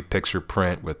safari picture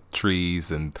print with trees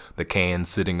and the can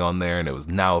sitting on there, and it was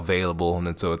now available.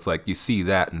 And so it's like you see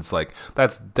that, and it's like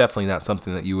that's definitely not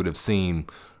something that you would have seen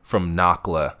from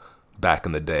Nakla back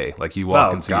in the day. Like you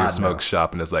walk into your smoke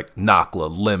shop and it's like Nakla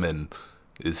Lemon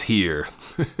is here.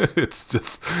 It's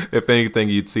just, if anything,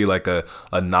 you'd see like a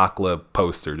Nakla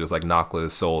poster, just like Nakla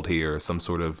is sold here, or some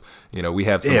sort of, we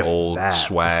have some old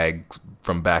swag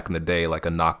from back in the day, like a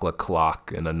Nakla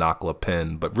clock and a Nakla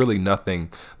pen, but really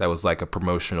nothing that was like a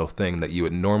promotional thing that you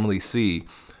would normally see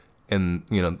in,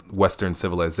 Western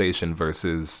civilization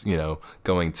versus,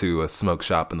 going to a smoke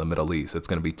shop in the Middle East. It's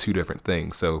going to be two different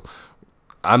things. So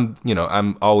I'm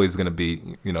always going to be,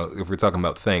 if we're talking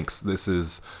about thanks,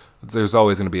 there's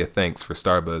always going to be a thanks for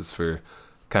Starbuzz for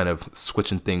kind of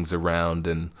switching things around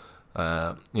and,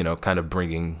 kind of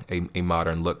bringing a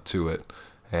modern look to it.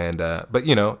 And, but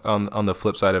on the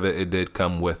flip side of it, it did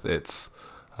come with its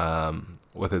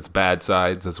bad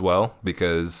sides as well,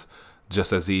 because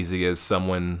just as easy as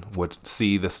someone would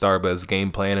see the Starbuzz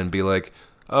game plan and be like,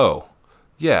 oh,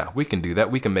 yeah, we can do that.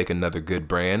 We can make another good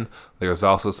brand. There's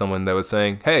also someone that was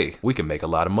saying, hey, we can make a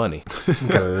lot of money.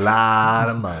 A lot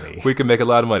of money. We can make a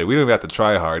lot of money. We don't even have to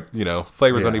try hard.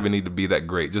 Flavors don't even need to be that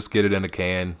great. Just get it in a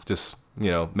can. Just,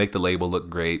 make the label look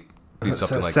great. Do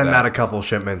something like that. Send out a couple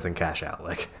shipments and cash out.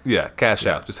 Cash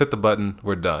out. Just hit the button.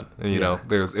 We're done. And,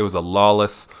 it was a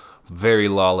lawless, very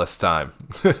lawless time.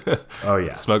 Oh,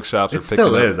 yeah. Smoke shops are picking up. It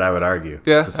still is, I would argue.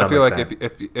 Yeah, I feel like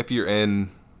if you're in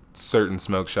certain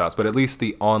smoke shops, but at least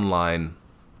the online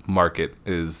market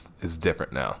is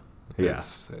different now. Yeah,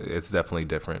 it's definitely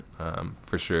different,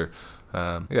 for sure.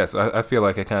 So I feel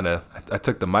like I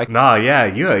took the mic. No, yeah,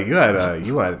 you had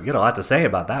a lot to say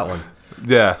about that one.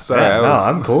 Yeah, sorry.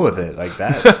 I'm cool with it. Like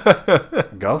that,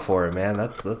 go for it, man.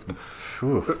 That's.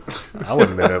 Whew. I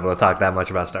wouldn't have been able to talk that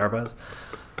much about Starbuzz.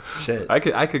 Shit, I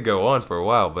could go on for a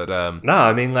while, but no,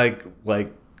 I mean like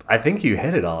I think you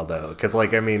hit it all though, because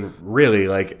really,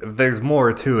 there's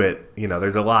more to it.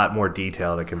 There's a lot more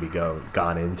detail that can be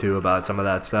gone into about some of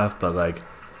that stuff, but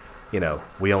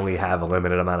we only have a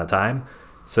limited amount of time.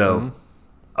 So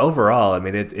overall,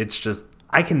 it's just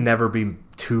I can never be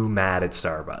too mad at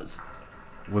Starbuzz.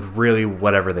 with really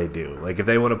whatever they do. Like if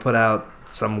they want to put out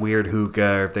some weird hookah,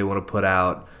 or if they want to put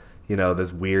out,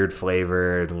 this weird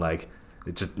flavor and like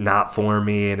it's just not for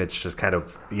me and it's just kind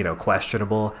of,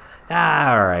 questionable.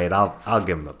 All right, I'll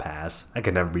give them a pass. I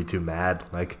could never be too mad.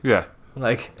 Like Yeah.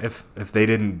 Like if they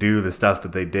didn't do the stuff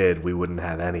that they did, we wouldn't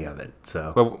have any of it.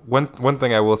 So, But one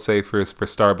thing I will say for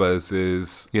Starbuzz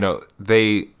is,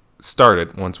 they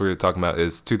started, once we were talking about,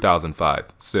 is 2005.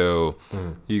 So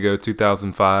you go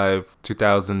 2005,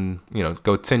 2000,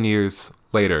 go 10 years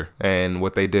later, and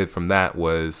what they did from that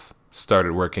was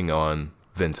started working on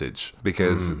vintage,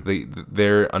 because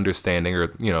their understanding, or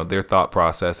their thought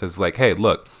process is like, hey,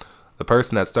 look, the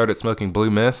person that started smoking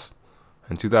Blue Mist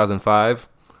in 2005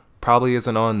 probably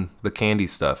isn't on the candy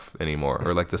stuff anymore,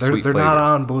 or like the sweet they're flavors. not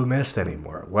on Blue Mist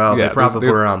anymore. Well, Yeah, they probably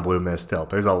there's- were on Blue Mist still.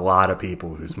 There's a lot of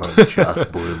people who smoke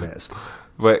just Blue Mist.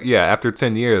 But yeah, after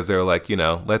 10 years, they're like,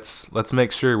 let's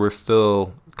make sure we're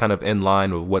still kind of in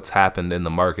line with what's happened in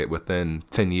the market within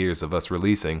 10 years of us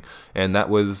releasing. And that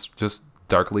was just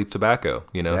dark leaf tobacco.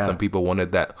 Some people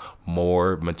wanted that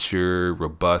more mature,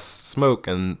 robust smoke,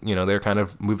 and they're kind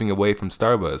of moving away from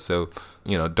Starbuzz. So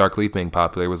dark leaf being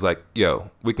popular was like,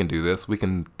 yo, we can do this. We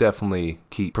can definitely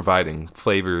keep providing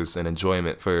flavors and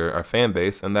enjoyment for our fan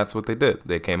base, and that's what they did.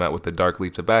 They came out with the dark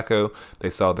leaf tobacco. They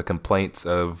saw the complaints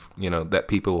of that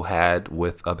people had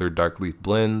with other dark leaf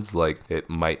blends, like it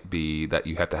might be that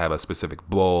you have to have a specific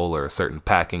bowl or a certain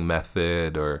packing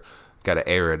method, or got to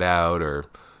air it out, or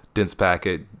dense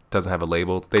packet, doesn't have a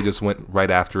label. They just went right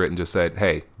after it and just said,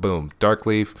 hey, boom, dark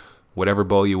leaf, whatever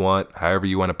bowl you want, however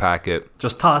you want to pack it.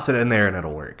 Just toss it in there and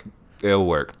it'll work. It'll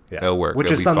work. Yeah. It'll work. Which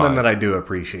It'll is be something fine. that I do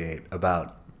appreciate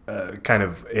about, kind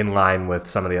of in line with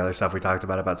some of the other stuff we talked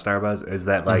about Starbuzz, is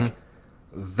that like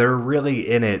they're really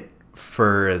in it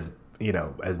for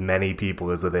as many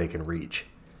people as that they can reach.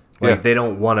 Like they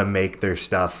don't want to make their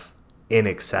stuff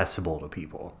inaccessible to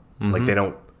people. Like they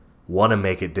don't want to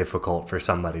make it difficult for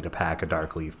somebody to pack a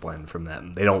dark leaf blend from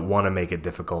them. They don't want to make it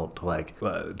difficult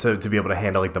to to be able to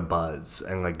handle like the buzz,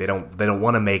 and like they don't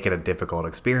want to make it a difficult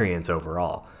experience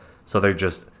overall. So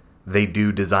they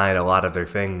do design a lot of their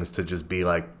things to just be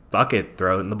like, fuck it,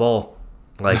 throw it in the bowl.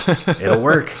 Like it'll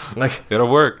work. Like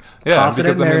it'll work. Yeah, toss it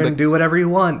in because there and do whatever you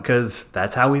want, because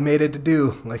that's how we made it to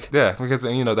do. Like yeah, because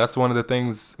that's one of the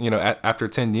things. After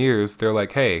 10 years, they're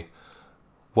like, hey,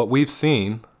 what we've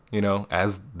seen,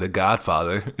 as the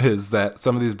Godfather, is that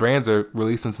some of these brands are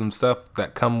releasing some stuff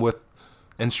that come with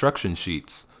instruction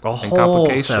sheets a and whole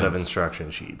complications. set of instruction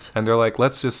sheets. And they're like,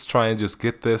 let's just try and just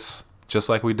get this just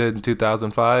like we did in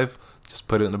 2005. Just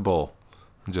put it in a bowl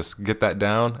and just get that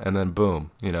down, and then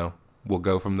boom, we'll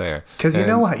go from there. Because you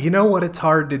know what it's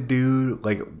hard to do,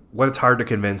 like what it's hard to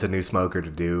convince a new smoker to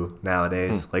do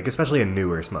nowadays, like especially a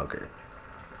newer smoker.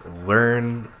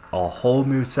 Learn a whole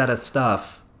new set of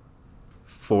stuff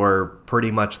for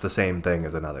pretty much the same thing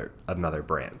as another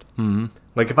brand. Mm-hmm.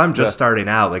 Like if I'm just starting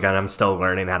out, like and I'm still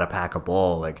learning how to pack a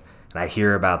bowl, like, and I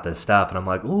hear about this stuff and I'm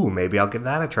like, ooh, maybe I'll give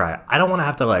that a try. I don't want to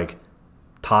have to like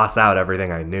toss out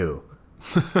everything I knew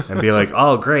and be like,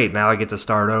 oh great, now I get to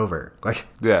start over. Like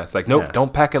yeah, it's like, nope,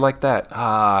 don't pack it like that.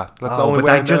 That's the only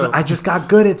way I know. I just got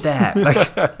good at that.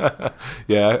 Like,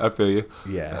 yeah, I feel you.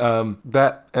 Yeah.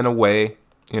 That in a way,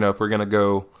 if we're gonna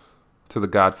go to the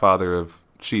Godfather of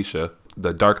Shisha,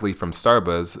 the dark leaf from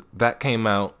Starbuzz, that came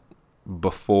out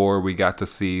before we got to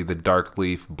see the dark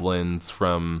leaf blends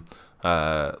from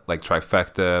like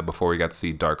Trifecta, before we got to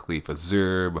see dark leaf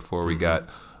Azure, before we got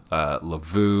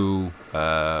Lavu,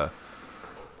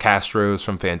 Castro's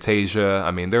from Fantasia.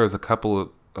 I mean, there was a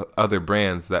couple of other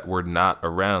brands that were not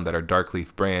around, that are dark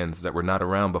leaf brands that were not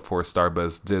around before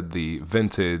Starbuzz did the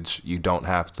vintage. You don't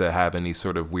have to have any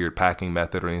sort of weird packing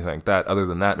method or anything like that. Other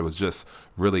than that, it was just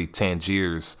really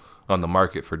Tangiers on the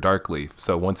market for dark leaf.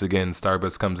 So once again,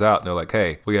 Starbuzz comes out and they're like,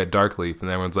 hey, we got dark leaf, and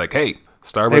everyone's like, hey,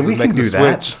 Starbuzz is making the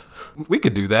switch. We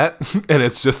could do that. And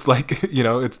it's just like,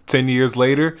 it's 10 years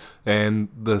later and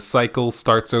the cycle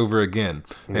starts over again.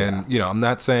 Yeah. And, I'm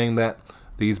not saying that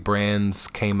these brands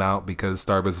came out because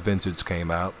Starbuzz Vintage came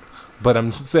out, but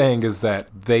I'm saying is that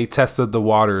they tested the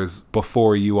waters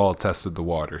before you all tested the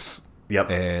waters. Yep.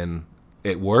 And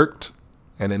it worked,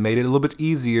 and it made it a little bit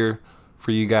easier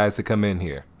for you guys to come in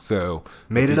here. So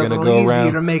made it a little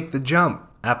easier to make the jump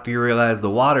after you realized the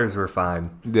waters were fine.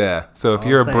 Yeah. So if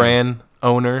you're a brand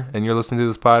owner and you're listening to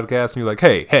this podcast and you're like,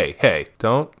 hey,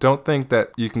 don't think that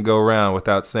you can go around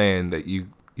without saying that you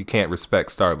can't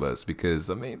respect Starbuzz, because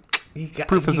I mean,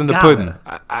 proof is in the pudding.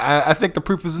 I think the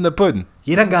proof is in the pudding.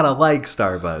 You don't gotta like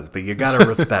Starbuzz, but you gotta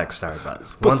respect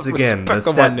Starbuzz. Once again,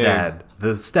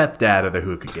 the stepdad of the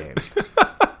hookah game.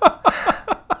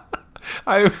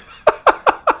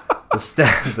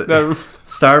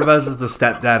 Starbuzz is the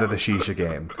stepdad of the Shisha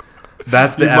game.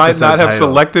 That's the You episode might not have title.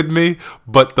 selected me,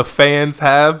 but the fans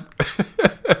have.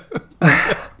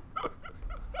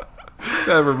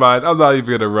 Never mind. I'm not even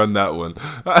going to run that one.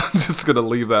 I'm just going to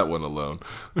leave that one alone.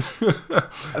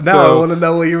 Now I want to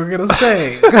know what you were going to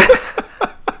say.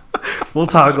 We'll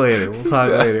talk later.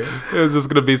 It was just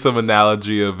going to be some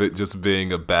analogy of it just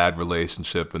being a bad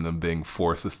relationship and them being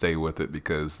forced to stay with it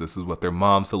because this is what their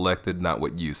mom selected, not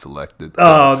what you selected. So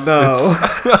Oh, no.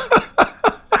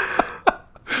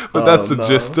 But that's the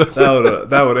gist of it.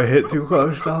 That would have hit too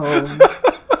close to home.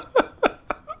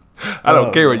 I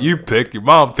don't care what you picked. Your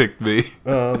mom picked me.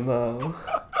 Oh, no.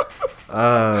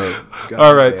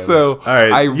 All right, so all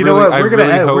right, you know what? We're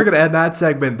gonna end that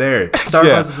segment there.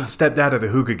 Starbuzz is the stepdad of the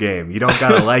hookah game. You don't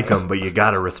gotta like him, but you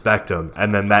gotta respect him.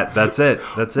 And then that's it.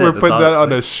 That's it. We're That's putting all- that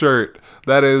on a shirt.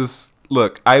 That is,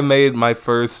 look, I made my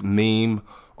first meme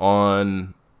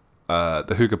on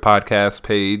the Hookah Podcast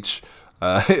page.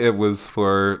 It was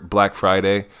for Black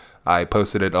Friday. I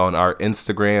posted it on our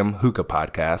Instagram, Hookah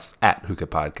Podcast, at Hookah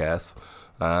Podcast,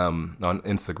 on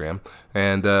Instagram.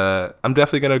 And I'm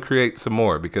definitely going to create some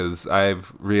more because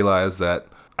I've realized that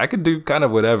I could do kind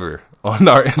of whatever on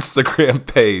our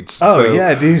Instagram page. Oh,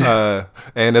 yeah, dude.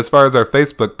 And as far as our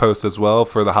Facebook post as well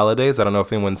for the holidays, I don't know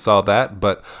if anyone saw that,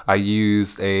 but I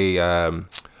used I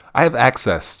have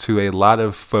access to a lot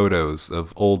of photos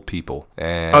of old people.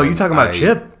 And Oh, you talking about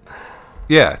Chip?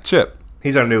 Yeah, Chip.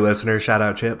 He's our new listener. Shout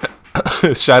out, Chip.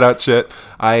 Shout out, Chip.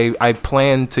 I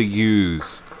plan to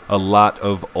use a lot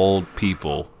of old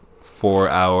people for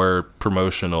our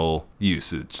promotional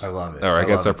usage. I love it. Or I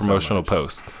guess our love it so promotional much.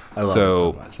 post. I love it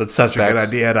so much. That's such a good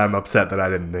idea, and I'm upset that I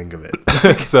didn't think of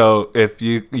it. So if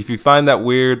you find that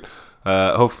weird,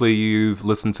 hopefully you've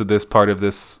listened to this part of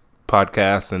this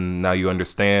podcast and now you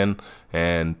understand,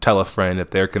 and tell a friend if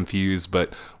they're confused.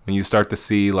 But when you start to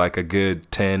see like a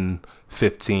good 10,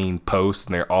 15 posts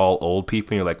and they're all old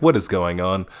people and you're like, what is going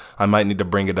on? I might need to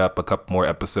bring it up a couple more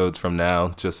episodes from now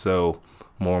just so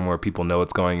more and more people know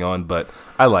what's going on. But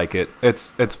I like it.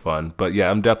 It's fun. But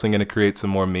yeah, I'm definitely going to create some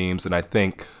more memes, and I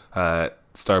think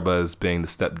Starbuzz being the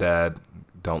stepdad,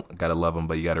 gotta love him,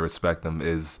 but you gotta respect him,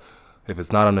 is if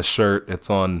it's not on a shirt, it's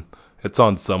on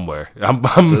somewhere. I'm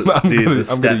gonna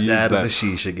use Stepdad that. of the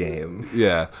Shisha game.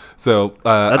 Yeah. So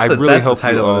That's I the really hope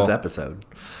title you all, of this episode.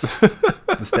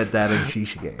 The Stepdad of the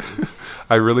Shisha game.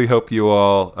 I really hope you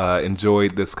all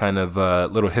enjoyed this kind of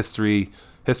little history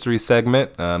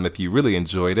segment. If you really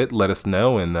enjoyed it, let us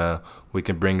know, and we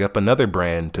can bring up another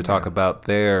brand to talk about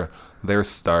their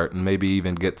start, and maybe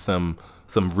even get some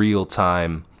real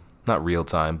time, not real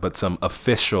time, but some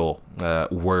official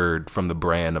word from the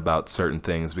brand about certain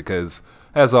things. Because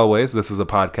as always, this is a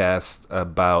podcast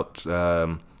about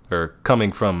or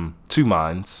coming from two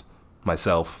minds,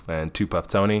 myself and Two Puff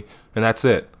Tony, and that's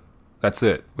it. That's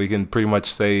it. We can pretty much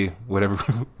say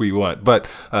whatever we want, but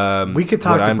We could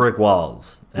talk to brick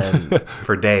walls and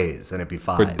for days, and it'd be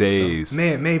fine. For days.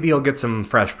 So maybe you'll get some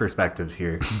fresh perspectives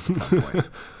here at some point.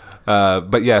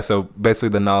 But yeah, so basically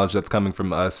the knowledge that's coming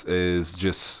from us is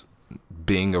just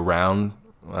being around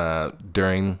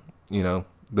during,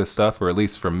 this stuff, or at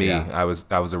least for me, Yeah. I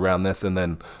was around this, and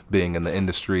then being in the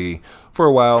industry for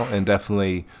a while, and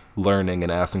definitely learning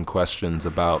and asking questions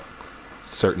about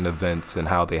certain events and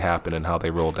how they happen and how they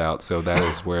rolled out. So that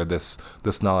is where this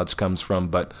knowledge comes from.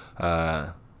 But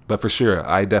for sure,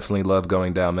 I definitely love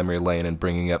going down memory lane and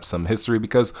bringing up some history,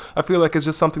 because I feel like it's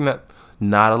just something that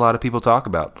not a lot of people talk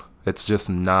about. It's just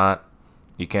not,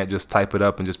 you can't just type it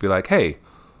up and just be like, hey,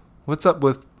 what's up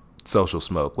with Social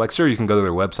Smoke? Like, sure, you can go to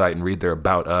their website and read their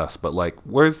About Us, but like,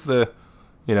 where's the,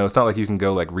 it's not like you can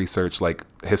go like research like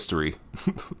history,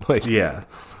 like Yeah.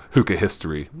 hookah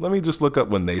history. Let me just look up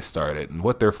when they started and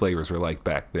what their flavors were like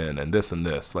back then, and this and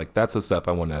this. Like, that's the stuff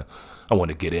I want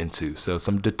to get into. So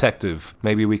some detective,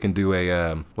 maybe we can do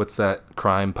a what's that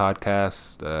crime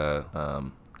podcast?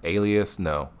 Alias?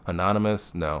 No.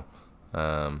 Anonymous? No.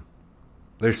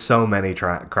 There's so many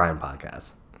crime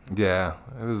podcasts. Yeah,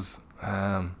 it was.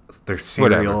 There's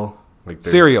Serial. Like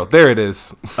there's- Serial. There it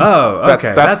is. Oh,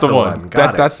 okay. That's the one.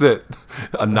 Got it. That's it.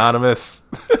 Anonymous.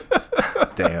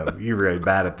 Damn, you're really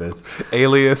bad at this.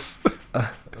 Alias.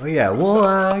 Well, yeah.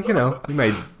 Well, we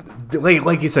may,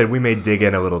 like you said, we may dig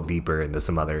in a little deeper into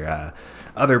some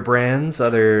other brands, some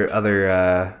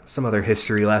other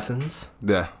history lessons.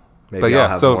 Yeah. Maybe But I'll yeah,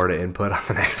 have so more to input on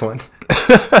the next one.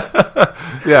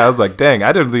 yeah, I was like, dang,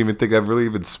 I didn't even think I really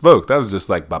even spoke. That was just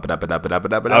like,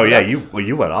 Oh yeah, you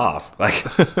went off. Like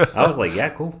I was like, yeah,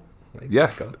 cool. Like,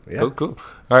 Yeah. yeah. Cool.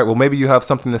 All right. Well, maybe you have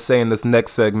something to say in this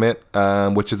next segment,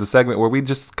 which is the segment where we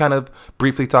just kind of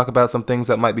briefly talk about some things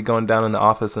that might be going down in the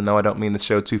office. And no, I don't mean the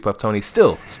show Two Puff Tony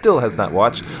still has not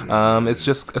watched. It's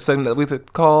just a segment that we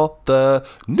could call the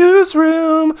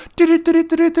Newsroom.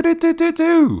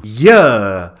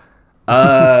 Yeah.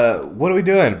 What are we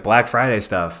doing? Black Friday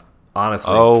stuff.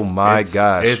 Honestly. Oh my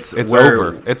gosh. It's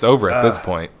over. It's over at this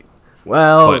point.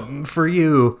 Well, for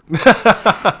you.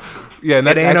 Yeah, and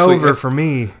It that ain't actually, over for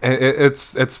me.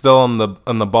 It's still on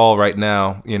the ball right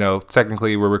now. You know,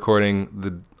 technically we're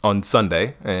recording on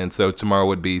Sunday, and so tomorrow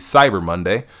would be Cyber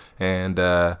Monday, and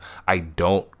I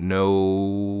don't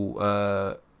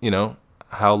know,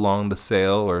 how long the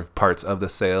sale or parts of the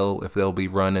sale, if they'll be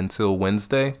run until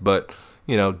Wednesday, but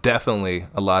definitely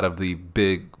a lot of the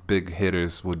big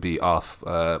hitters would be off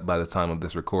by the time of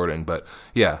this recording. But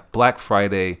yeah, Black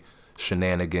Friday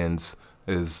shenanigans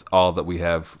is all that we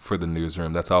have for the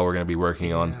newsroom. That's all we're going to be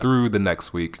working on through the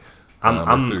next week.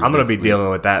 I'm going to be dealing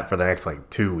with that for the next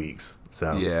 2 weeks.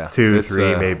 So yeah, 2,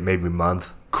 3, maybe a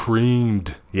month.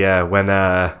 Creamed. Yeah, when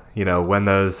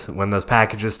those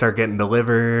packages start getting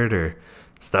delivered or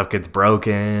stuff gets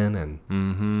broken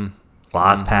and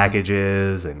lost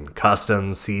packages and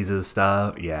customs seizes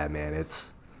stuff. Yeah, man,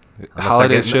 it's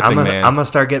holiday shipping, man. I'm gonna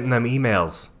start getting them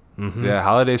emails. Yeah,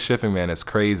 holiday shipping, man, it's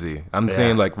crazy. I'm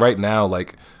seeing right now,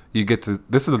 you get to,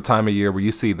 this is the time of year where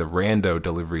you see the rando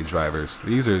delivery drivers.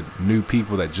 These are new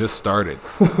people that just started.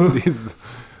 You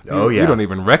don't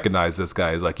even recognize this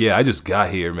guy. He's like, yeah, I just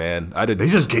got here, man. They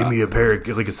just gave me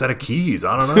a set of keys.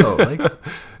 I don't know.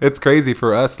 It's crazy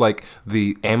for us,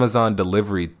 the Amazon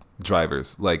delivery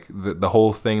drivers, the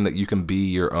whole thing that you can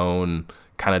be your own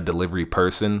kind of delivery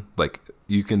person.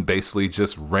 You can basically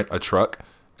just rent a truck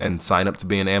and sign up to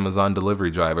be an Amazon delivery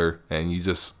driver, and you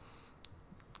just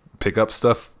pick up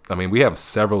stuff. I mean, we have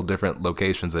several different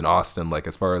locations in Austin,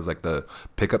 as far as the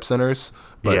pickup centers,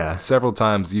 but several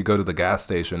times you go to the gas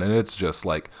station and it's just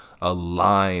a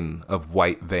line of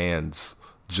white vans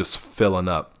just filling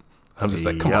up. I'm just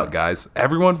come on, guys.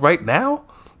 Everyone right now?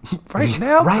 Right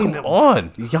now? Come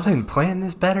on. Y'all didn't plan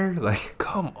this better?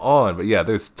 Come on. But yeah,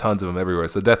 there's tons of them everywhere.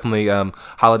 So definitely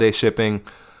holiday shipping.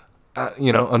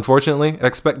 Unfortunately,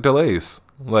 expect delays.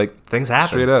 Things happen.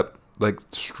 Straight up.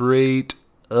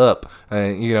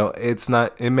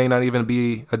 It may not even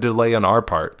be a delay on our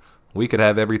part. We could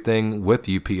have everything with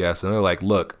UPS, and they're like,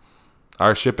 look,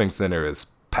 our shipping center is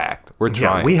packed. We're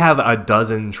trying. Yeah, we have a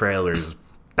dozen trailers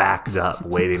backed up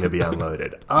waiting to be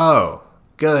unloaded. Oh,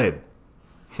 good.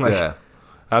 Yeah.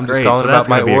 I'm just calling about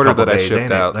my order that I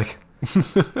shipped out.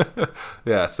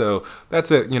 Yeah, so that's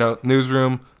it.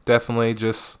 Newsroom, definitely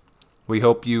just, we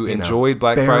hope you enjoyed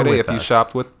Black Friday if you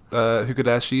shopped with Who Could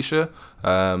Ask Shisha.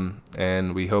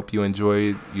 And we hope you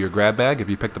enjoyed your grab bag if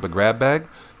you picked up a grab bag,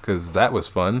 because that was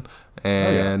fun.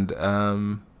 And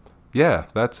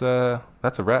that's a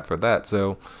wrap for that.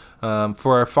 So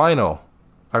for our final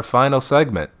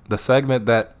segment, the segment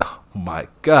that, oh my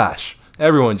gosh,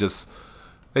 everyone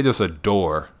they just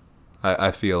adore.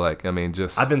 I feel like. I mean,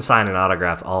 I've been signing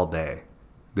autographs all day.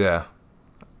 Yeah.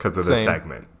 Because of this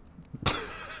segment.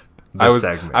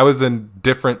 I was in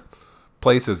different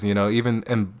places, even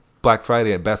in Black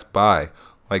Friday at Best Buy.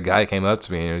 A guy came up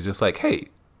to me and was just like, hey,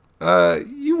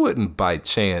 you wouldn't by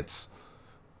chance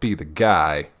be the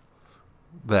guy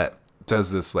that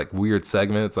does this weird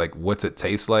segment. It's what's it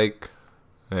taste like?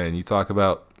 And you talk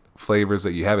about flavors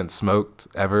that you haven't smoked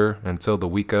ever until the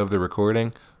week of the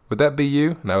recording. Would that be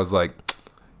you? And I was like,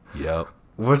 yep.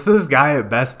 Was this guy at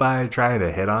Best Buy trying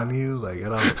to hit on you?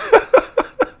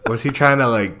 Was he trying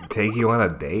to take you on a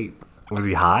date? Was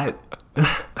he hot?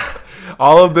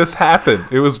 All of this happened.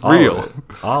 It was real.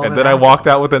 And then I walked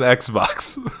out with an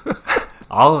Xbox.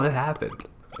 All of it happened.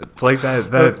 It's like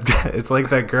that. It's like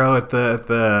that girl at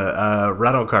the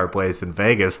rental car place in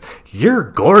Vegas. You're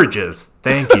gorgeous,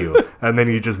 thank you, and then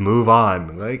you just move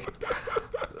on.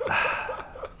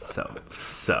 So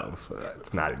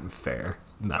it's not even fair.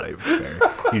 Not even fair.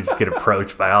 You just get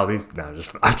approached by all these. No,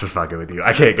 I'm just fucking with you.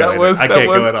 I can't go in. I can't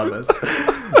go in on this.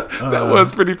 That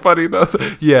was pretty funny though.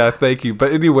 Yeah, thank you.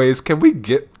 But anyways, can we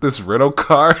get this rental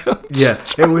car? Yeah,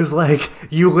 it was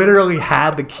you literally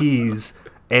had the keys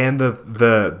and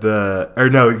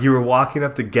you were walking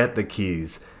up to get the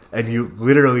keys, and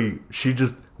she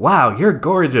just, wow, you're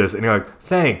gorgeous, and you're like,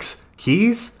 thanks,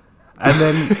 keys, and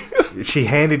then she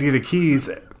handed you the keys.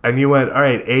 And you went, all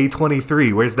right,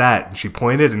 A23, where's that? And she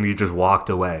pointed, and you just walked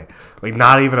away.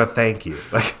 Not even a thank you.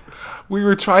 We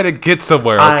were trying to get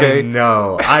somewhere, okay? I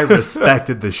know. I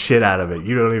respected the shit out of it.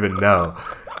 You don't even know.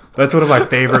 That's one of my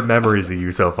favorite memories of you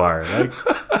so far.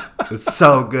 It's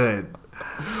so good.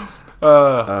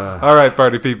 All right,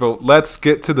 party people. Let's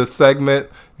get to the segment,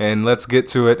 and let's get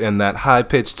to it in that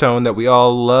high-pitched tone that we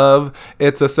all love.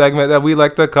 It's a segment that we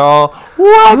like to call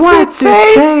What's It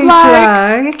Taste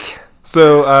Like?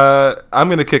 So I'm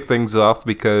going to kick things off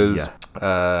because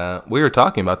we were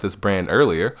talking about this brand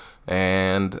earlier,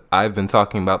 and I've been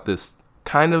talking about this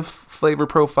kind of flavor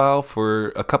profile for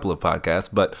a couple of podcasts,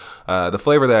 but the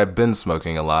flavor that I've been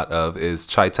smoking a lot of is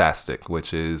Chai-tastic,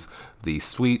 which is the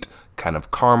sweet, kind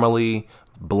of caramely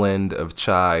blend of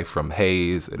chai from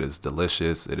Haze. It is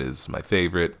delicious. It is my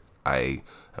favorite. I'm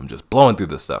just blowing through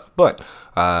this stuff. But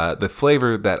the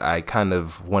flavor that I kind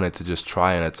of wanted to just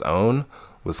try on its own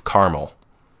was caramel.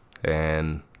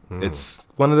 And it's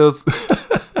one of those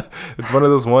it's one of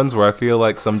those ones where I feel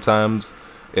like sometimes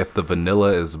if the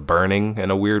vanilla is burning in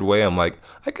a weird way, I'm like,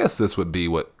 I guess this would be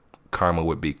what caramel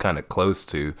would be kind of close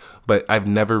to. But I've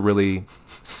never really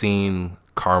seen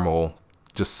caramel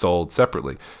just sold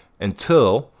separately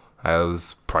until I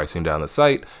was pricing down the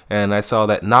site and I saw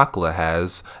that Nakla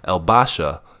has El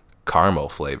Basha caramel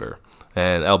flavor.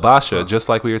 And El Basha, just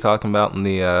like we were talking about in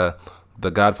the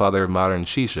Godfather of Modern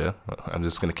Shisha, I'm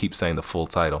just going to keep saying the full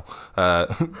title.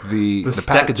 The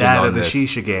packaging Stepdad on of the this,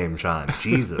 Shisha game, Sean.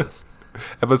 Jesus.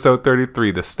 episode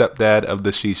 33, the Stepdad of the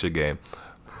Shisha game.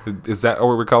 Is that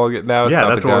what we're calling it now? It's Yeah, not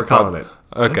that's the what we're Godfather?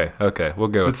 calling it. Okay, we'll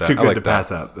go with That's that. too I good like to that.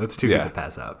 pass up. That's too good to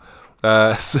pass up.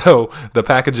 So the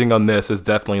packaging on this is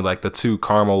definitely like the two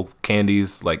caramel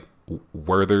candies, like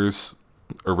Werther's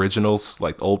originals,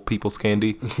 like old people's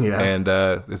candy. Yeah. And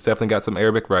it's definitely got some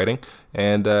Arabic writing,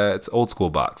 and it's old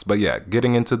school box. But yeah,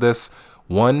 getting into this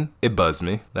one, it buzzed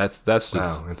me. That's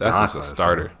just a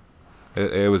starter.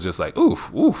 It was just like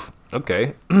oof,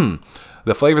 okay.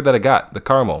 The flavor that I got, the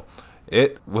caramel,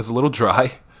 it was a little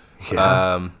dry.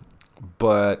 Yeah.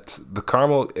 But the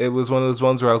caramel, it was one of those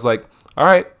ones where I was like, all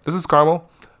right, this is caramel.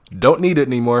 Don't need it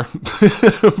anymore.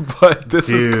 But this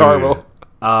is caramel.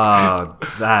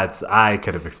 I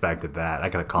could have expected that. I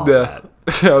could have called that.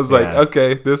 I was like,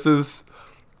 okay, this is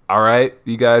all right.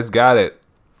 You guys got it.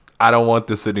 I don't want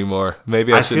this anymore.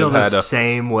 Maybe I shouldn't have had the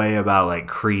same way about like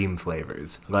cream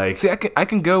flavors. Like, see, I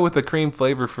can go with the cream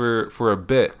flavor for a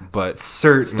bit, but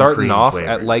certain starting off flavors.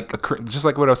 at like just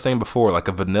like what I was saying before, like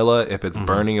a vanilla. If it's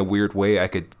burning a weird way, I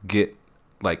could get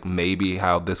like maybe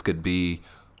how this could be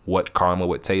what caramel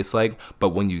would taste like. But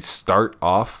when you start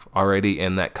off already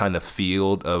in that kind of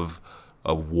field of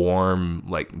a warm,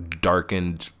 like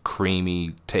darkened,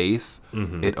 creamy taste,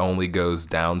 it only goes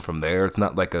down from there. It's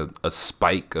not like a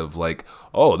spike of like,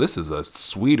 oh, this is a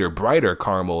sweeter, brighter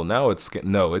caramel. Now it's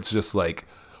just like,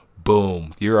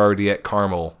 boom, you're already at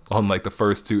caramel on like the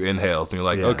first two inhales, and you're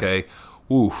like, okay,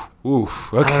 oof,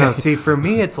 okay. I don't know. See, for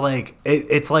me, it's like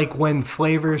it's like when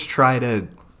flavors try to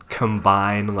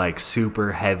combine like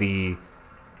super heavy,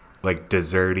 like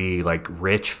desserty, like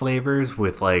rich flavors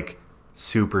with like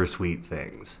super sweet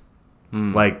things.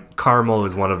 Like caramel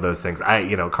is one of those things.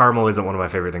 Caramel isn't one of my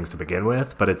favorite things to begin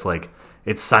with, but it's like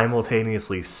it's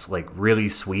simultaneously like really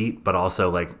sweet, but also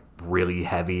like really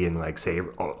heavy and like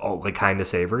like kind of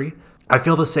savory. I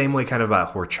feel the same way kind of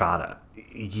about horchata.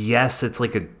 Yes, it's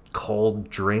like a cold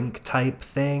drink type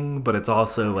thing, but it's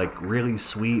also like really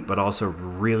sweet, but also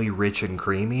really rich and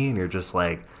creamy. And you're just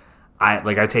like,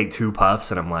 I take 2 puffs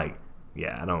and I'm like,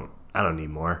 yeah, I don't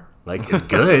need more. Like, it's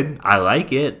good. I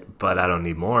like it, but I don't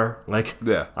need more. Like,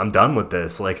 I'm done with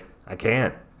this. Like, I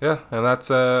can't. Yeah, and that's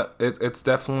it's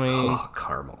definitely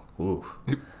caramel. Ooh.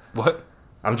 What?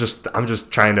 I'm just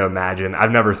trying to imagine. I've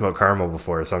never smoked caramel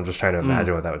before, so I'm just trying to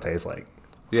imagine what that would taste like.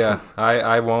 Yeah,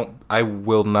 I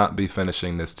will not be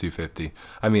finishing this 250.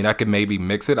 I mean, I could maybe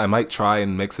mix it. I might try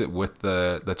and mix it with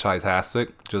the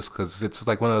Chai-tastic, just because it's just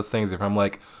like one of those things. If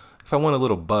I want a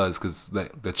little buzz, because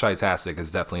the Chai-tastic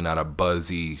is definitely not a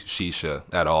buzzy shisha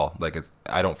at all. Like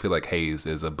I don't feel like Haze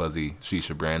is a buzzy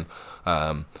shisha brand.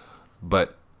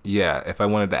 But yeah, if I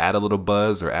wanted to add a little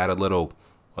buzz or add a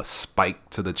spike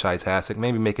to the Chai-tastic,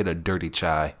 maybe make it a dirty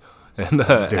chai. And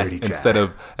instead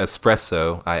of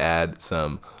espresso, I add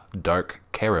some dark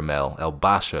caramel, El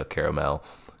Basha caramel,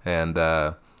 and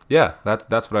that's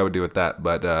what I would do with that.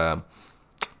 But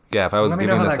if I was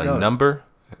giving this a number,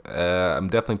 I'm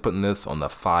definitely putting this on the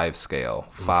 5 scale.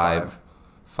 5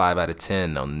 out of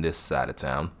 10 on this side of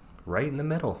town. Right in the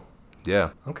middle. Yeah.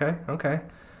 Okay.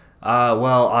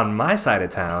 Well, on my side of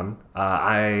town,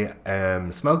 I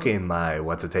am smoking my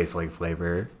What's It Taste Like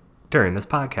flavor during this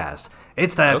podcast.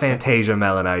 It's that Fantasia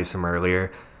Melon Ice from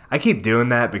earlier. I keep doing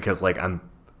that because, like,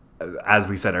 as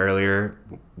we said earlier,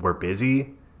 we're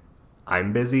busy.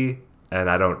 I'm busy, and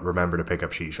I don't remember to pick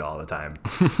up Shisha all the time.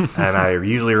 And I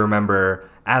usually remember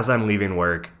as I'm leaving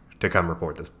work to come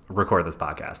record this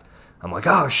podcast. I'm like,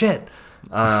 oh shit.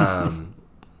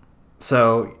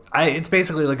 So it's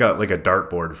basically like a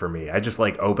dartboard for me. I just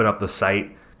like open up the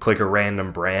site, click a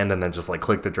random brand, and then just like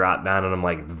click the drop down, and I'm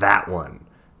like, that one,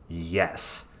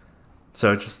 yes.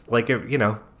 So just like if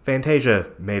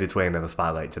Fantasia made its way into the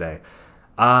spotlight today.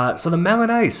 So the melon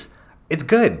ice, it's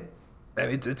good.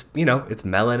 It's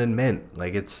melon and mint.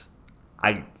 Like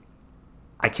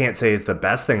I can't say it's the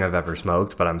best thing I've ever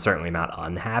smoked, but I'm certainly not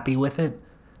unhappy with it.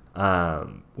 A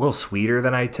little sweeter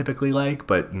than I typically like,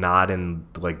 but not in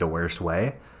like the worst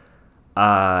way.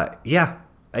 I'm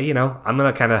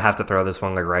gonna kind of have to throw this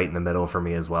one like right in the middle for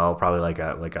me as well. Probably like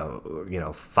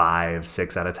a 5,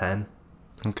 6 out of 10.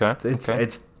 Okay. It's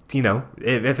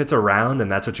if it's around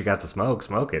and that's what you got to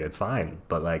smoke it. It's fine.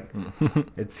 But like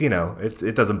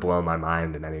it doesn't blow my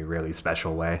mind in any really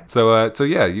special way. So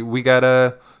we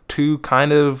got two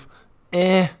kind of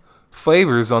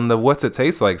flavors on the what's it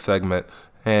taste like segment,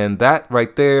 and that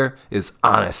right there is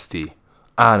honesty.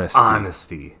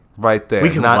 Right there. We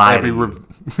can Not lie every to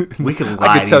you. We can lie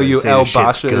I can tell to you and say El the shit's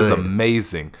Basha is good.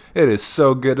 amazing. It is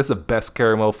so good. It's the best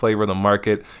caramel flavor on the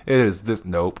market. It is this.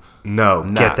 Nope. No,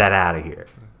 get that out of here.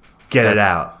 Get it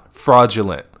out.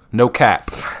 Fraudulent. No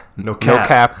cap. No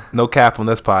cap. No cap on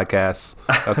this podcast.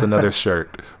 That's another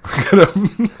shirt.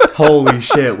 Holy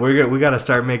shit, we gotta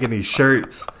start making these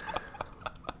shirts.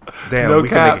 Damn, No we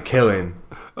cap. can make a killing.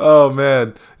 Oh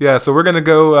man, yeah. So we're gonna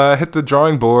go hit the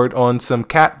drawing board on some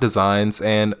cat designs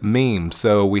and memes.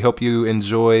 So we hope you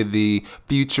enjoy the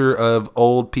future of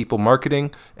old people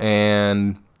marketing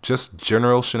and just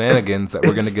general shenanigans that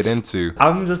we're gonna get into.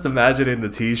 I'm just imagining the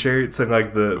t-shirts and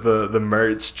like the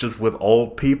merch just with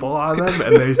old people on them,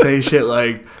 and they say shit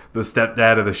like the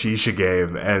stepdad of the Shisha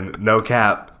game and no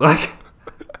cap. Like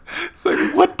It's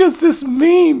like, what does this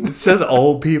mean? it says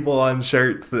old people on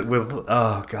shirts that with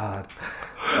oh god.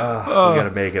 We gotta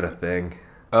make it a thing.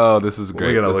 Oh, this is great.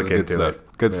 We're gonna This look is good into stuff.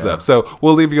 it. Good Yeah. stuff. So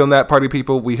we'll leave you on that, party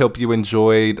people. We hope you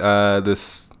enjoyed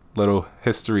this little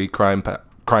history crime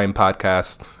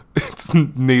podcast. It's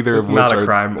neither It's of which not a are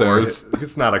crime those.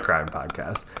 it's not a crime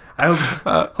podcast. I hope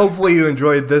hopefully you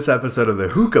enjoyed this episode of the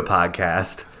Hookah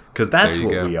Podcast, because that's There you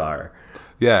what go. we are.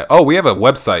 Yeah. Oh, we have a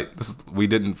website. We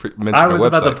didn't mention I our was website.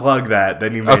 about to plug that,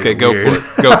 then you made Okay, it go weird.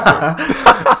 for it. Go for it.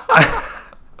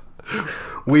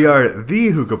 We are The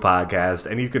Hookah Podcast,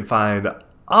 and you can find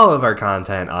all of our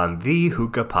content on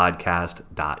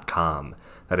thehookahpodcast.com.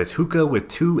 That is hookah with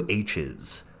 2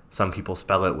 H's. Some people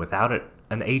spell it without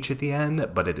an H at the end,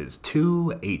 but it is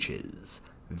 2 H's.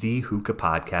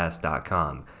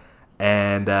 Thehookahpodcast.com.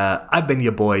 And I've been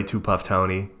your boy, Two Puff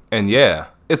Tony. And yeah,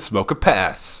 it's Smoke a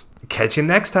Pass. Catch you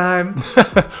next time.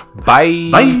 Bye.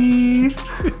 Bye.